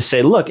just to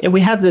say, look, and we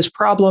have this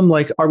problem,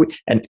 like, are we,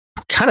 and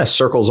kind of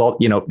circles all,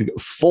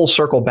 full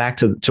circle back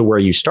to where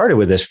you started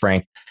with this,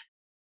 Frank.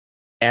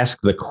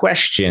 Ask the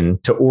question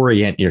to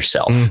orient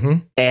yourself.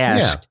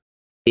 Ask,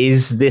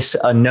 is this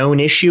a known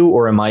issue,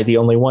 or am I the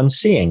only one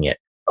seeing it?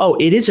 Oh,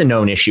 it is a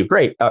known issue.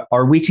 Great.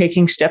 Are we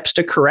taking steps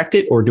to correct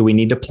it, or do we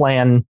need to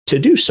plan to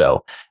do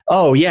so?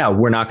 Oh, yeah,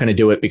 we're not going to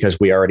do it because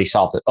we already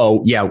solved it.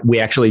 Oh, yeah,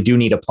 we actually do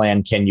need a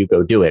plan. Can you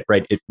go do it?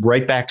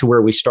 Right back to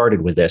where we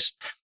started with this.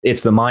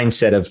 It's the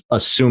mindset of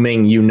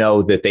assuming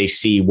that they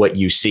see what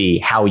you see,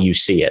 how you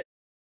see it.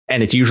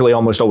 And it's usually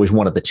almost always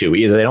one of the two.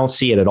 Either they don't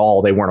see it at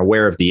all, they weren't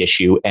aware of the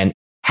issue, and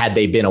had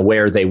they been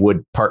aware, they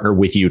would partner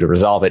with you to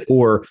resolve it,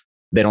 or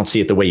they don't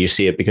see it the way you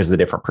see it because of the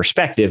different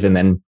perspective, and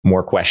then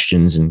more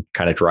questions and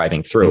kind of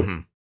driving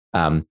through.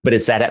 But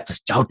it's that,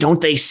 don't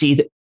they see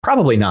that?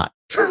 Probably not.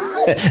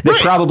 They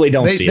probably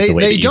don't see it the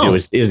way that you do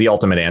is the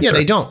ultimate answer. Yeah,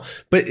 they don't.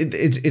 But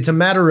it's a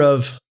matter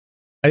of,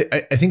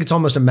 I think it's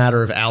almost a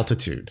matter of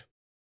altitude.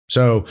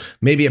 So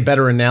maybe a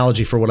better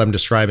analogy for what I'm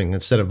describing,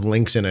 instead of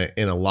links in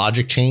a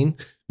logic chain,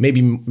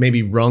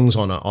 maybe rungs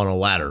on a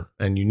ladder,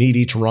 and you need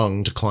each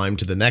rung to climb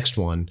to the next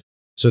one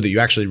so that you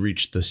actually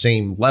reach the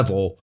same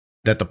level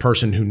that the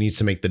person who needs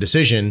to make the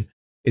decision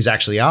is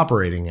actually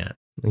operating at.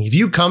 If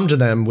you come to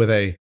them with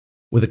a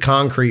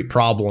concrete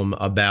problem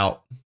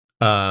about,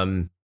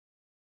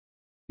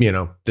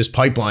 this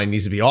pipeline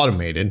needs to be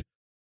automated,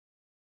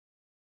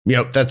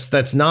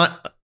 that's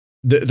not,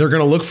 they're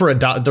going to look for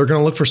they're going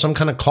to look for some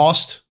kind of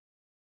cost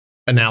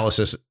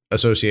analysis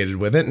associated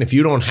with it. And if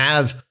you don't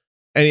have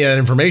any of that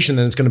information,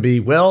 then it's going to be,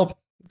 well,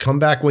 come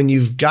back when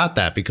you've got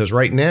that, because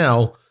right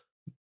now,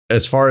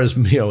 as far as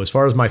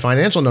my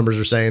financial numbers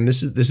are saying,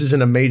 this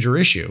isn't a major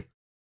issue.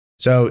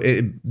 So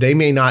they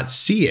may not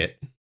see it.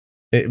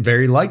 It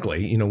very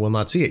likely, will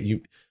not see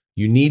it.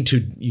 You need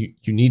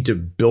to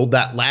build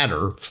that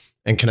ladder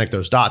and connect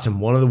those dots.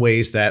 And one of the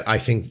areas that I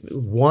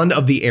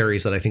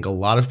think a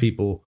lot of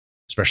people,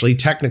 especially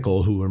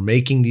technical, who are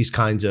making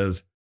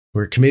who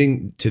are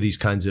committing to these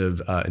kinds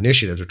of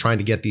initiatives or trying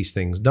to get these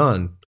things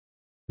done,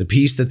 the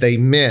piece that they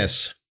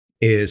miss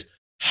is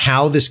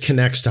how this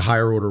connects to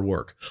higher order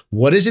work.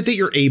 What is it that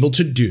you're able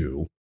to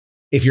do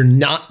if you're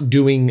not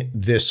doing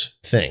this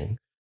thing?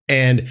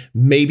 And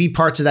maybe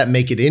parts of that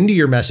make it into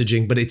your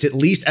messaging, but it's at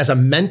least as a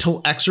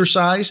mental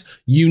exercise,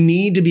 you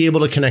need to be able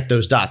to connect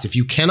those dots. If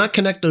you cannot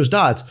connect those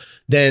dots,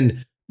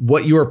 then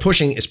what you are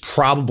pushing is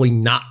probably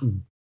not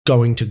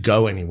going to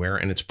go anywhere.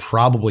 And it's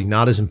probably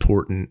not as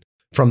important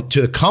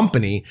to the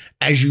company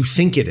as you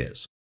think it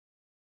is.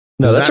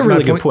 No, that's a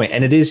really good point.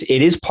 And it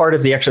is part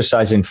of the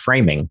exercise in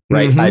framing,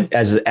 right?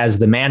 Mm-hmm. As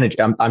the manager,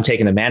 I'm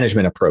taking the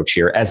management approach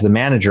here. As the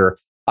manager,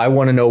 I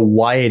want to know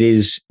why it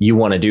is you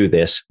want to do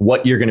this,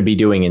 what you're going to be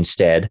doing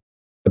instead,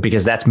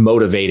 because that's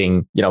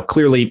motivating.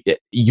 Clearly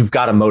you've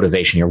got a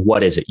motivation here.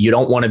 What is it? You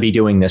don't want to be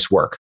doing this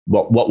work.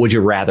 What would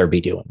you rather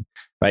be doing?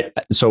 Right.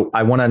 So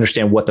I want to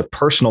understand what the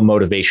personal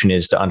motivation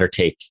is to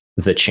undertake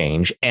the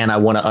change. And I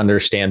want to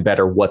understand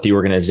better what the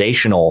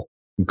organizational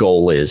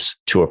goal is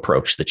to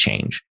approach the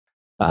change.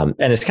 And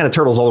it's kind of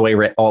turtles all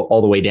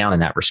the way down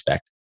in that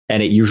respect.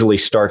 And it usually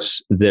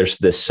starts, there's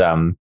this,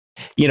 the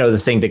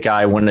thing, the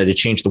guy wanted to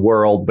change the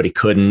world, but he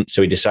couldn't.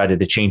 So he decided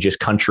to change his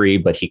country,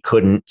 but he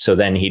couldn't. So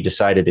then he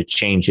decided to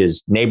change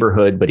his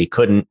neighborhood, but he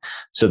couldn't.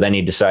 So then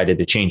he decided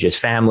to change his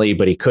family,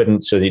 but he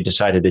couldn't. So he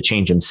decided to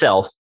change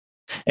himself.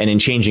 And in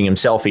changing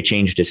himself, he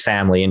changed his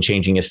family. In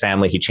changing his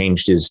family, he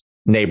changed his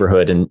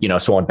neighborhood, and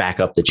so on back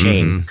up the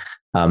chain.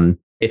 Mm-hmm.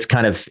 It's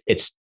kind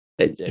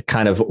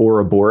of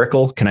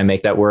Ouroboreal. Can I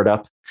make that word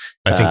up?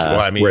 I think.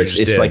 Where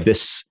it's like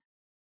this.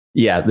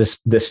 Yeah. This.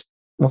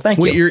 Well, thank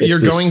you.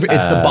 You're going.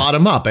 It's the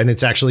bottom up, and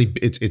it's actually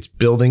it's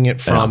building it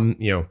from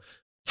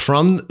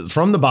from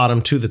the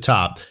bottom to the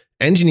top.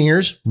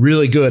 Engineers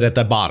really good at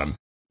the bottom,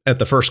 at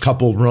the first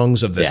couple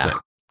rungs of this thing.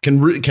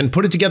 Can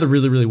put it together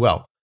really, really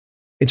well.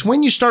 It's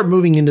when you start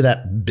moving into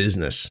that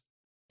business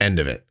end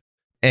of it,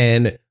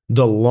 and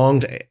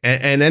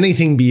and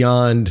anything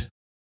beyond,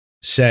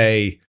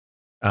 say,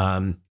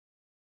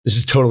 this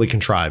is totally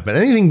contrived, but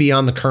anything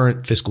beyond the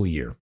current fiscal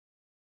year,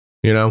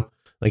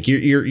 like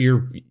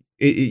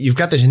you've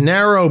got this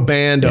narrow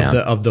band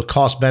of the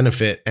cost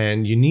benefit,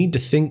 and you need to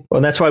think.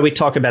 Well, that's why we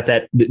talk about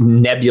that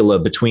nebula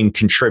between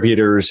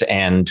contributors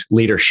and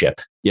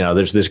leadership.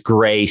 There's this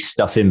gray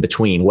stuff in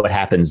between. What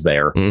happens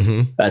there?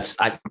 Mm-hmm.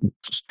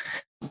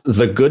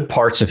 The good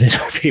parts of it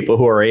are people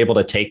who are able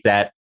to take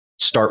that,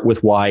 start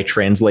with why,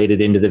 translate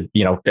it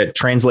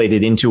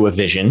into a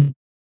vision,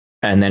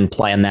 and then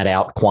plan that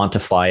out,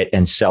 quantify it,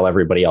 and sell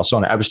everybody else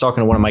on it. I was talking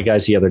to one of my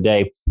guys the other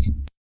day,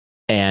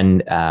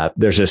 and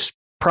there's this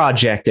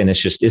project, and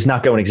it's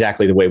not going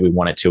exactly the way we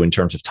want it to in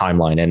terms of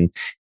timeline.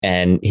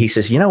 And he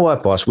says, "You know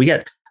what, boss? We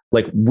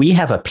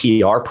have a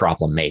PR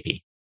problem.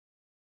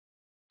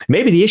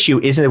 Maybe the issue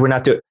isn't that we're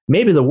not doing.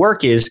 Maybe the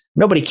work is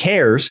nobody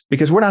cares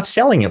because we're not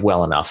selling it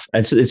well enough."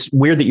 And so it's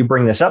weird that you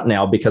bring this up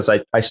now, because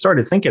I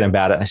started thinking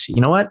about it. I said,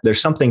 you know what?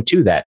 There's something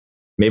to that.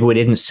 Maybe we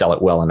didn't sell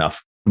it well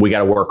enough. We got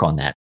to work on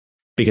that.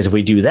 Because if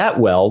we do that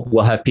well,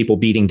 we'll have people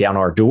beating down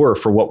our door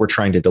for what we're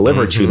trying to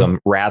deliver to them,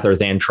 rather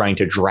than trying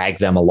to drag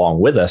them along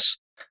with us.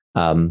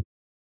 And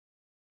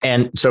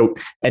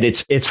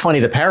it's funny,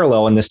 the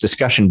parallel in this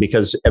discussion,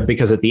 because at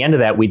the end of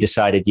that, we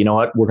decided, you know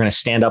what, we're going to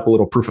stand up a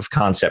little proof of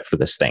concept for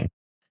this thing.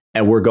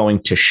 And we're going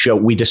to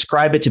we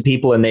describe it to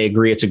people and they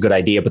agree it's a good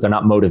idea, but they're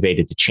not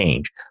motivated to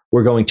change.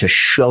 We're going to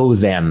show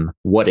them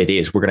what it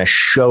is. We're going to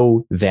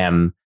show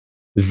them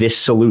this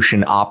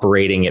solution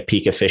operating at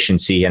peak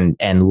efficiency,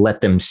 and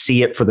let them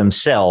see it for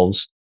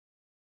themselves.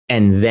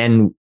 And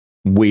then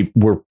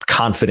we're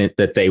confident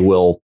that they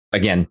will,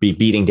 again, be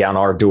beating down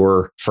our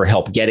door for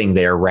help getting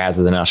there,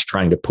 rather than us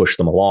trying to push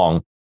them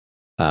along.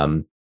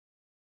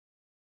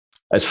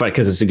 It's funny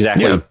because it's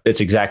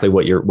exactly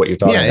what you're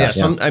talking about. Yeah.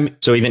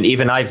 So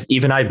even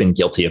I've been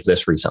guilty of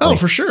this recently. Oh,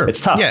 for sure. It's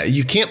tough. Yeah,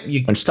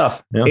 it's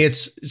tough. Yeah.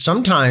 It's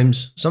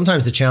sometimes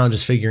the challenge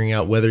is figuring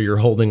out whether you're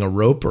holding a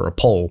rope or a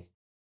pole,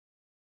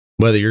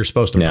 whether you're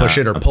supposed to push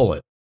it or pull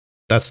it.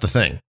 That's the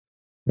thing.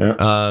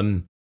 Yeah.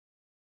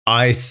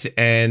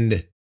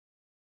 And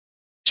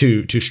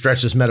to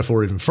stretch this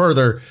metaphor even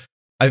further,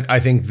 I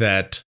think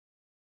that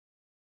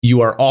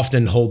you are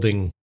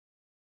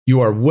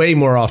way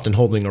more often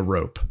holding a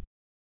rope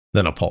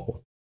than a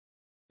pole,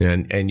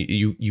 and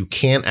you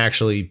can't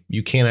actually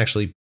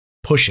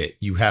push it.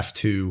 You have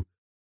to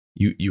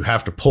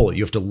pull it.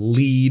 You have to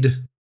lead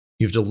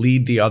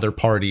the other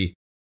party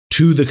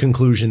to the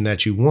conclusion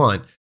that you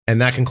want,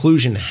 and that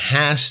conclusion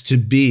has to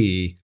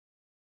be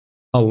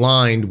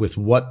aligned with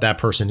what that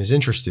person is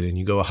interested in.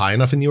 You go high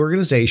enough in the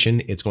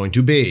organization, it's going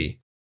to be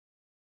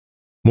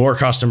more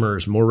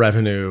customers, more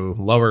revenue,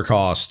 lower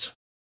cost.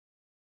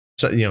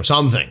 So,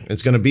 something.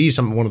 It's going to be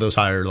one of those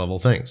higher level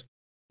things.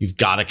 You've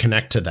got to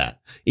connect to that.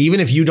 Even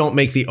if you don't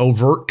make the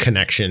overt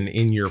connection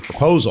in your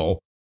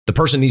proposal, the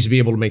person needs to be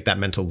able to make that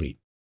mental leap.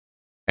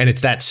 And it's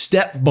that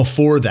step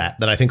before that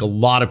I think a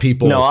lot of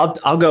people. No,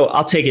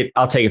 I'll take it.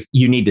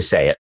 You need to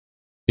say it.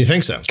 You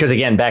think so? Because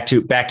again, back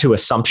to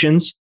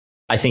assumptions.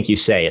 I think you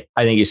say it.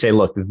 I think you say,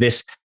 look,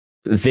 this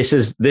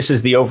is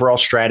the overall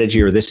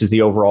strategy, or this is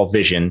the overall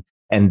vision,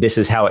 and this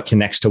is how it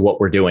connects to what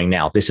we're doing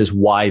now. This is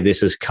why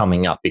this is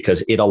coming up,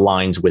 because it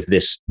aligns with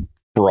this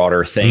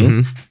broader thing.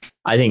 Mm-hmm.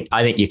 I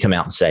think you come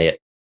out and say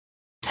it.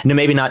 No,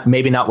 maybe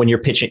not when you're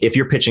pitching. If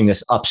you're pitching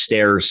this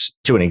upstairs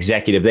to an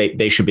executive,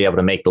 they should be able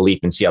to make the leap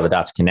and see how the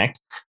dots connect.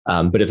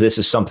 But if this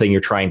is something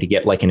you're trying to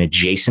get like an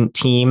adjacent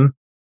team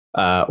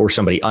or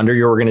somebody under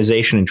your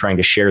organization and trying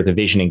to share the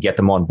vision and get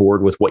them on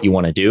board with what you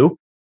want to do,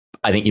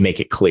 I think you make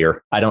it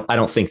clear. I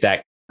don't think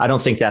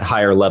that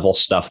higher level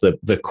stuff,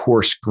 the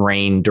coarse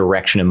grained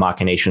direction and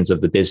machinations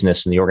of the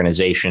business and the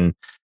organization,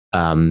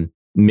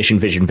 mission,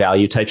 vision,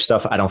 value type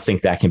stuff, I don't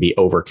think that can be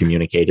over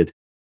communicated.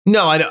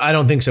 No, I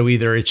don't think so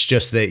either. It's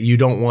just that you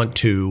don't want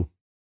to,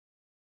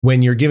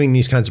 when you're giving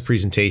these kinds of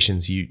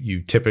presentations,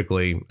 you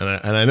typically,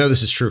 and I know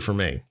this is true for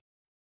me,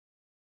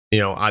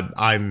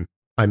 I'm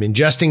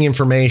ingesting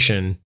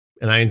information,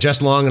 and I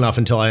ingest long enough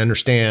until I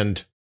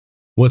understand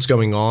what's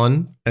going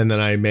on, and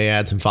then I may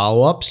add some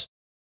follow-ups,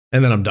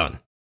 and then I'm done. I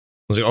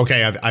was like,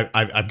 okay,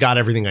 I've got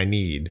everything I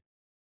need,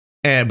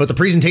 but the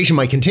presentation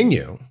might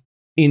continue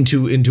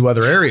into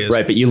other areas,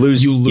 right? But you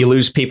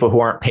lose people who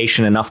aren't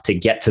patient enough to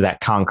get to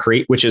that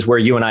concrete, which is where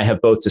you and I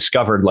have both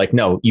discovered, like,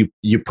 no,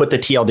 you put the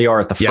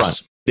TLDR at the front.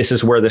 Yes. This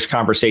is where this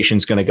conversation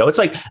is going to go. It's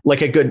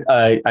like a good.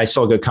 I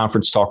saw a good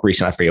conference talk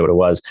recently. I forget what it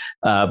was,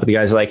 but the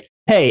guy's like,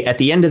 "Hey, at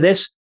the end of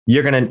this,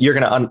 you're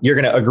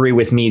gonna agree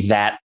with me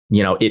that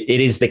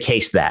it is the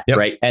case that yep.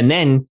 right." And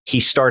then he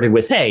started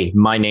with, "Hey,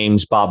 my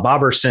name's Bob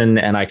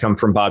Boberson, and I come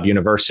from Bob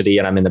University,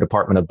 and I'm in the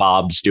department of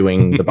Bob's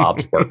doing the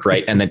Bob's work,"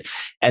 right? And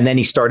then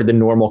he started the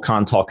normal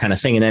con talk kind of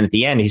thing. And then at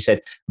the end, he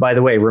said, "By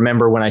the way,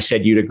 remember when I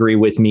said you'd agree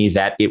with me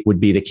that it would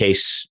be the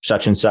case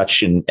such and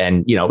such?" And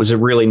it was a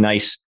really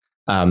nice.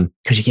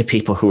 Because you get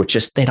people who are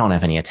they don't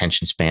have any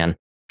attention span.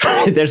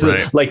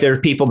 There are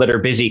people that are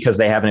busy because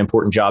they have an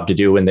important job to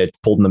do and they're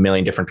pulled in a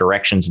million different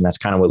directions. And that's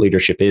kind of what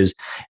leadership is.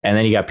 And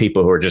then you got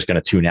people who are just going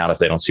to tune out if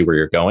they don't see where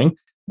you're going.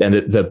 Then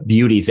the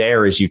beauty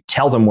there is you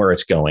tell them where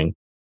it's going.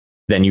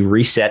 Then you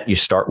reset, you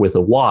start with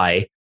a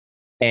why,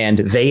 and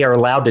they are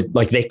allowed to,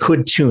 they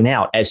could tune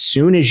out. As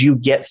soon as you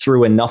get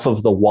through enough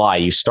of the why,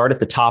 you start at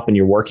the top and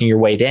you're working your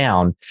way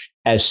down.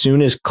 As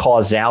soon as the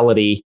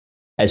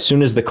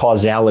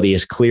causality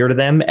is clear to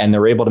them and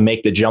they're able to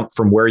make the jump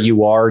from where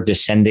you are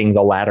descending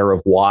the ladder of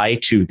why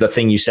to the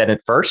thing you said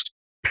at first,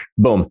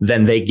 boom,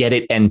 then they get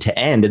it end to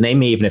end. And they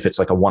may, even if it's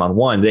like a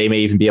one-on-one, they may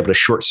even be able to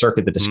short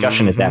circuit the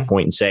discussion at that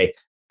point and say,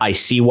 "I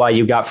see why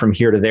you got from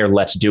here to there.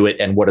 Let's do it.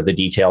 And what are the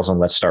details? And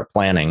let's start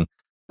planning."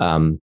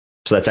 So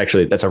that's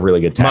a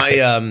really good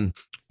tactic.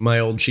 My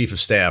old chief of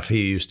staff,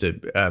 he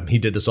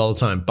did this all the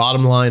time.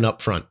 Bottom line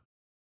up front,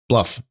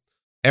 bluff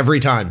every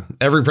time,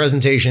 every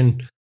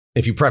presentation.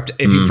 If you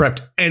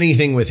prepped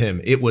anything with him,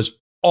 it was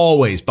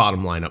always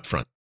bottom line up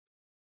front.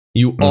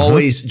 You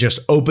always just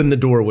open the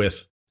door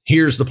with,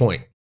 "Here's the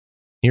point.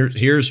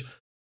 Here's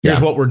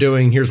what we're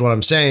doing. Here's what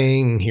I'm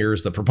saying.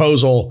 Here's the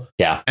proposal."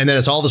 Yeah. And then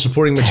it's all the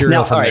supporting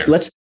material from there.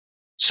 Let's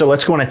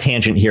go on a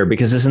tangent here,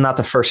 because this is not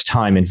the first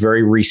time in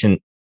very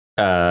recent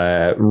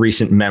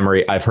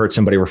memory I've heard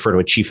somebody refer to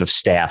a chief of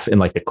staff in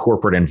like the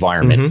corporate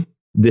environment. Mm-hmm.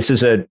 This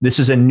is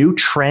a new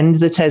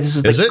trend that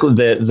says this is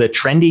the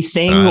trendy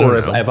thing,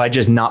 or have I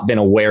just not been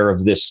aware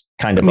of this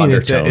kind of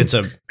undertone?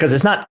 Because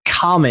it's not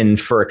common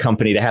for a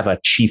company to have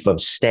a chief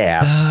of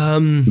staff,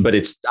 but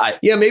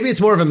maybe it's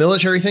more of a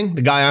military thing.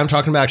 The guy I'm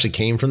talking about actually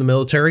came from the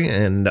military,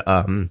 and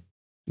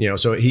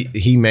so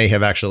he may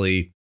have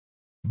actually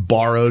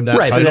borrowed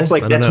that title.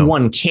 But that's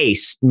one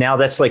case. Now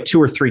that's like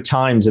 2 or 3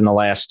 times in the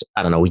last,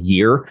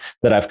 year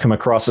that I've come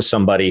across as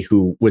somebody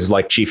who was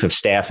like chief of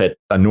staff at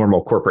a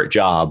normal corporate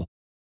job.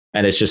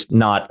 And it's just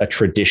not a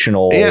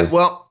traditional. Yeah,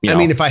 well, I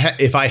mean, if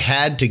I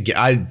had to get,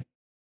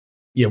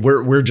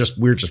 we're just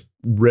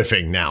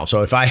riffing now.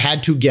 So if I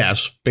had to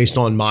guess based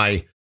on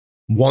my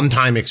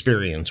one-time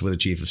experience with a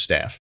chief of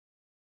staff,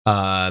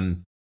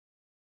 the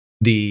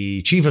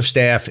chief of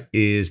staff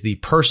is the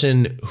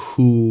person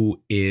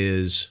who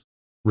is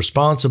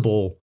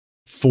responsible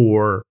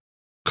for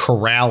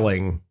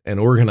corralling and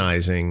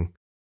organizing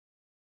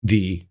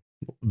the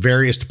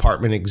various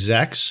department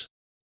execs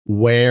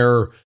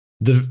where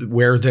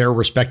their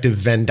respective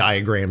Venn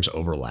diagrams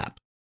overlap.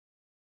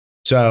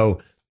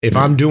 So if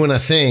I'm doing a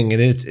thing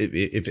and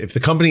if the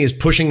company is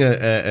pushing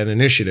an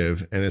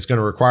initiative and it's going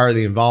to require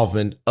the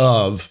involvement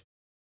of,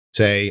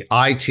 say,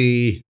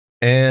 IT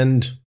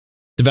and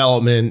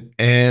development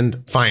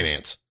and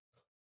finance,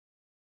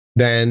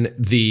 then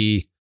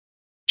the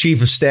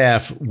chief of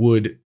staff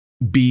would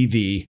be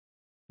the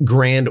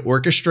grand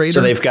orchestrator.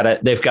 So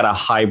they've got a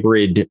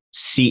hybrid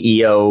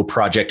CEO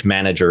project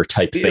manager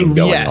type thing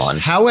going on.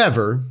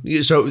 However,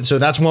 so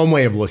that's one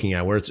way of looking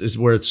at it,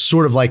 where it's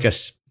sort of like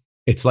it's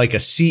like a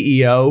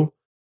CEO,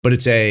 but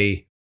it's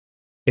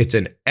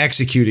an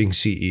executing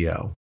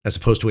CEO as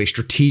opposed to a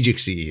strategic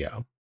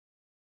CEO,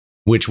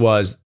 which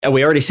was. And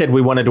we already said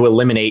we wanted to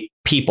eliminate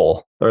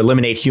people or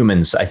eliminate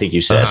humans. I think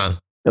you said.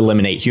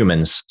 Eliminate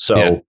humans,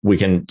 so we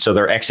can. So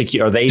they're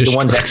Are they the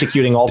ones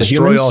executing all the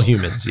humans? Destroy all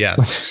humans.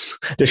 Yes.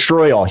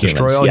 Destroy all humans.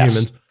 Destroy all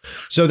humans.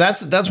 So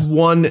that's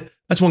one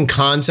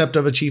concept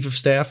of a chief of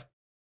staff.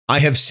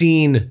 I've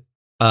seen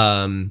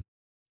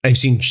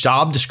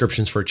job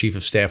descriptions for a chief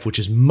of staff, which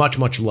is much,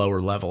 much lower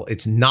level.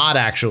 It's not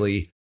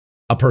actually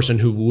a person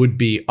who would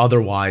be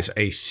otherwise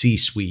a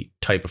C-suite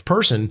type of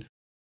person.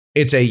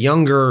 It's a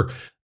younger,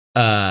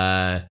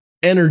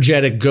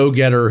 energetic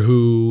go-getter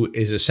who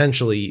is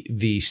essentially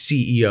the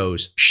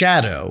CEO's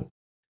shadow.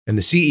 And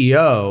the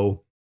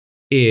CEO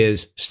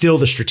is still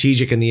the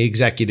strategic and the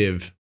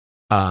executive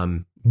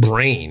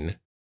brain,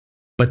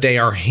 but they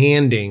are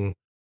handing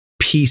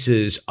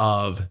pieces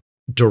of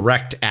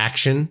direct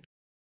action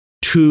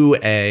to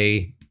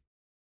an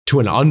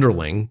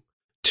underling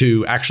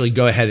to actually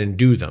go ahead and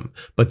do them.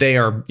 But they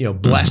are,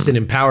 blessed and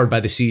empowered by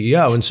the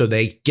CEO. And so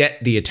they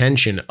get the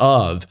attention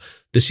of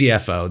the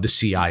CFO, the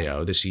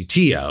CIO, the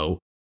CTO,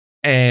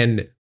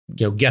 and,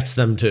 gets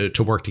them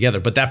to work together.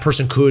 But that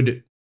person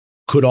could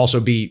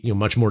also be,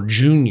 much more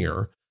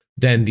junior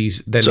than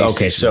these. So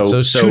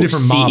it's two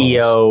different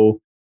models.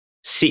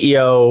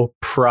 CEO,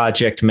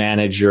 project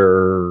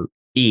manager,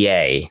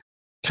 EA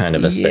kind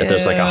of a thing.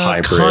 There's like a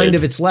hybrid. Kind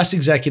of. It's less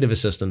executive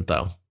assistant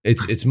though.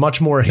 It's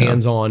much more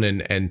hands-on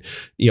and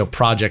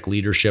project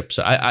leadership.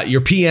 So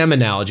your PM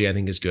analogy I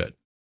think is good.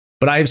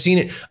 But I've seen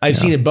it. I've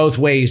seen it both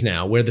ways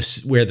now, where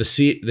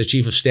the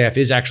chief of staff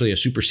is actually a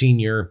super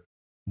senior,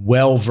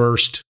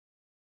 well-versed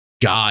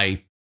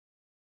guy,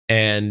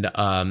 and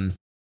I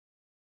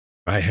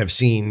have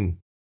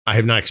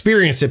not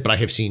experienced it, but I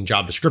have seen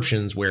job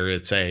descriptions where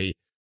it's a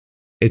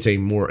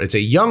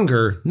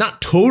younger,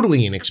 not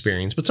totally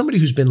inexperienced, but somebody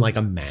who's been like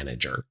a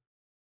manager.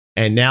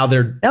 And now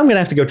I'm going to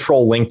have to go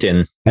troll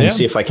LinkedIn and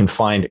see if I can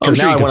find,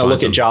 because now I want to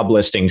look at job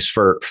listings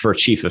for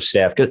chief of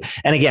staff.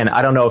 And again,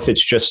 I don't know if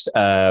it's just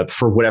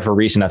for whatever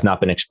reason I've not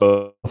been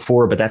exposed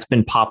before, but that's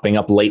been popping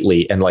up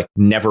lately and like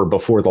never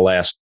before the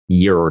last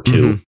year or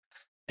two. Mm-hmm.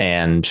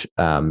 And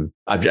I'm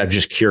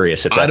just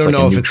curious if that's trend. I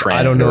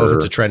don't know if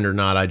it's a trend or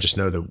not. I just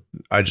know that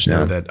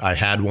know that I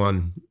had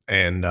one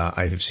and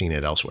I have seen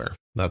it elsewhere.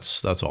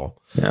 That's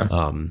all. Yeah.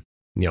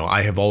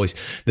 I have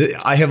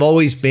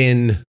always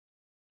been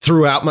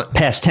throughout my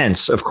past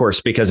tense, of course,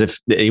 because if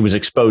it was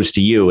exposed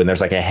to you and there's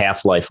like a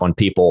half-life on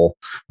people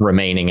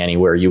remaining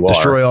anywhere you are.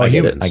 Destroy all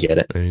humans. I get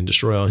it. I mean,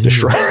 destroy all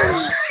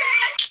humans.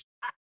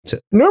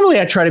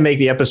 Normally I try to make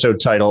the episode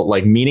title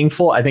like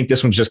meaningful. I think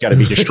this one's just got to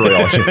be destroy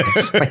all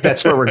humans. Like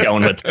that's where we're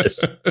going with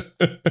this.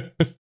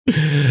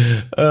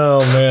 Oh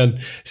man.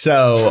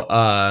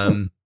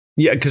 So,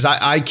 because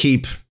I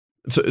keep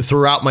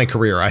throughout my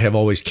career, I have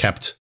always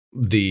kept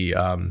the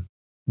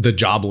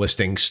job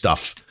listing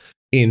stuff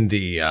in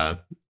the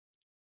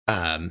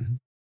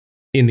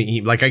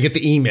like I get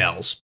the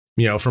emails,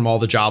 from all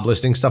the job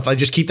listing stuff. I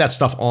just keep that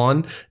stuff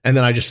on and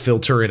then I just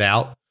filter it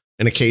out.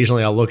 And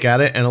occasionally I'll look at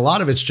it, and a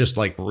lot of it's just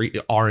like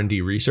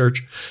R&D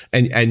research.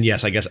 And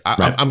yes, I guess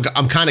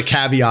I'm kind of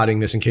caveating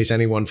this in case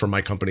anyone from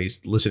my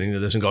company's listening to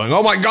this and going,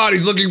 "Oh my God,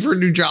 he's looking for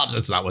new jobs."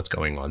 That's not what's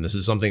going on. This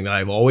is something that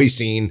I've always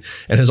seen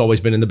and has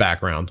always been in the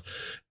background.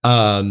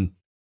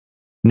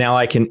 Now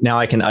I can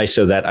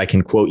ISO that. I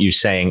can quote you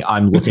saying,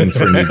 "I'm looking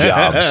for new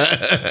jobs."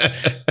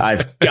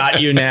 I've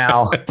got you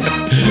now.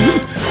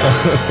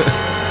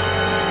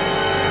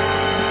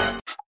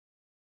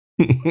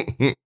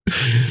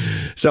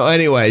 So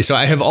anyway,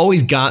 I have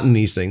always gotten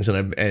these things,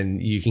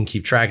 and you can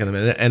keep track of them,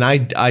 and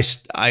I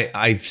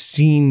have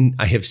seen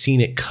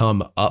it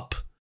come up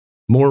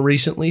more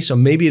recently. So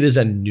maybe it is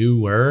a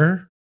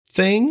newer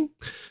thing,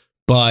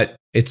 but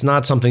it's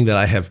not something that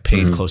I have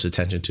paid close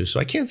attention to. So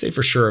I can't say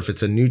for sure if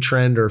it's a new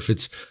trend or if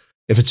it's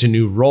a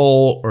new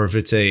role or if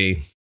it's a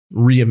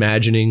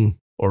reimagining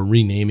or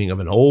renaming of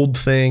an old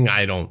thing.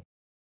 I don't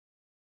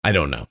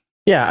know.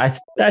 Yeah,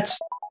 that's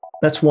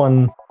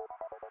one.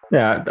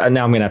 Yeah,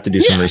 now I'm going to have to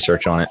do some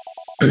research on it.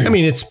 I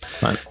mean, it's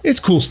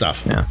cool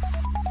stuff. Yeah.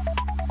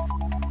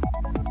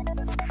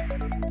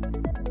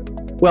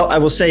 Well, I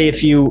will say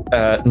if you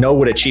know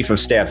what a chief of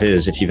staff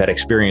is, if you've had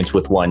experience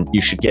with one,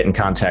 you should get in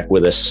contact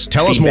with us.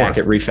 Tell us more. Feedback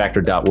at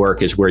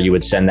refactor.work is where you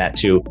would send that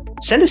to.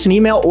 Send us an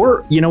email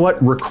or,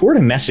 record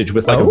a message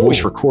with a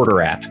voice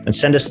recorder app and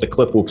send us the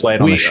clip. We'll play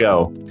it on the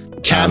show.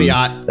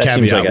 Caveat.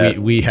 Like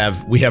we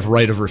have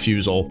right of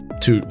refusal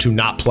to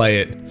not play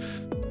it.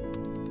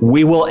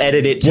 We will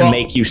edit it to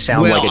make you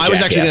sound like a jackass. I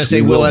was actually going to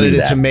say we'll edit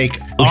it to make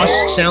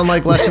us sound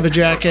like less of a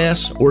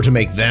jackass or to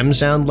make them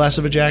sound less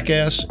of a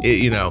jackass.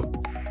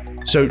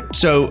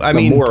 So I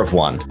mean, more of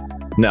one.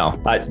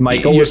 No, my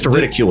goal is to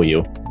ridicule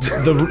you.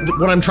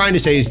 What I'm trying to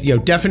say is,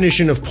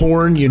 definition of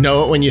porn. You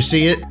know it when you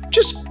see it.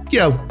 Just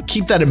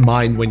keep that in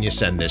mind when you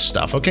send this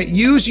stuff. Okay,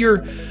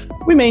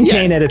 we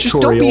maintain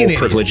editorial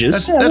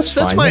privileges.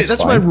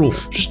 That's my rule.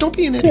 Just don't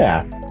be an idiot.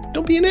 Yeah.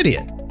 Don't be an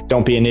idiot.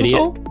 Don't be an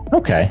idiot.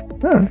 Okay.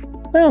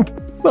 Well,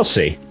 we'll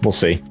see.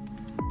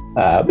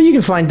 But you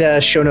can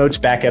find show notes,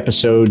 back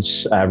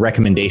episodes,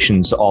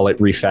 recommendations, all at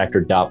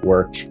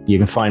refactor.work. You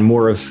can find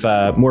more of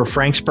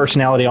Frank's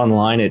personality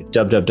online at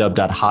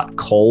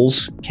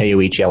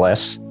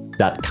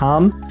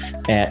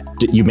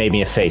www.hotcoals.com. You made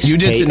me a face. You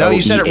did. No,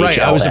 you said it right.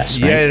 I was.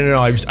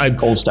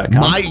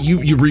 Coals.com.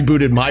 You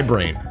rebooted my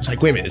brain. It's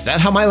like, wait a minute, is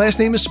that how my last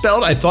name is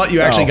spelled? I thought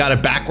you actually got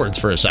it backwards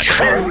for a second.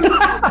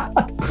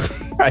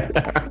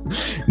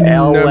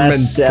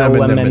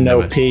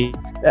 LSLMNOP.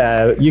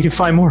 You can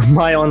find more of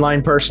my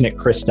online person at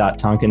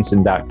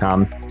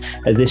chris.tonkinson.com.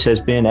 This has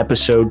been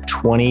episode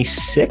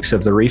 26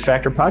 of the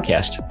Refactor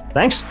podcast.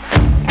 Thanks.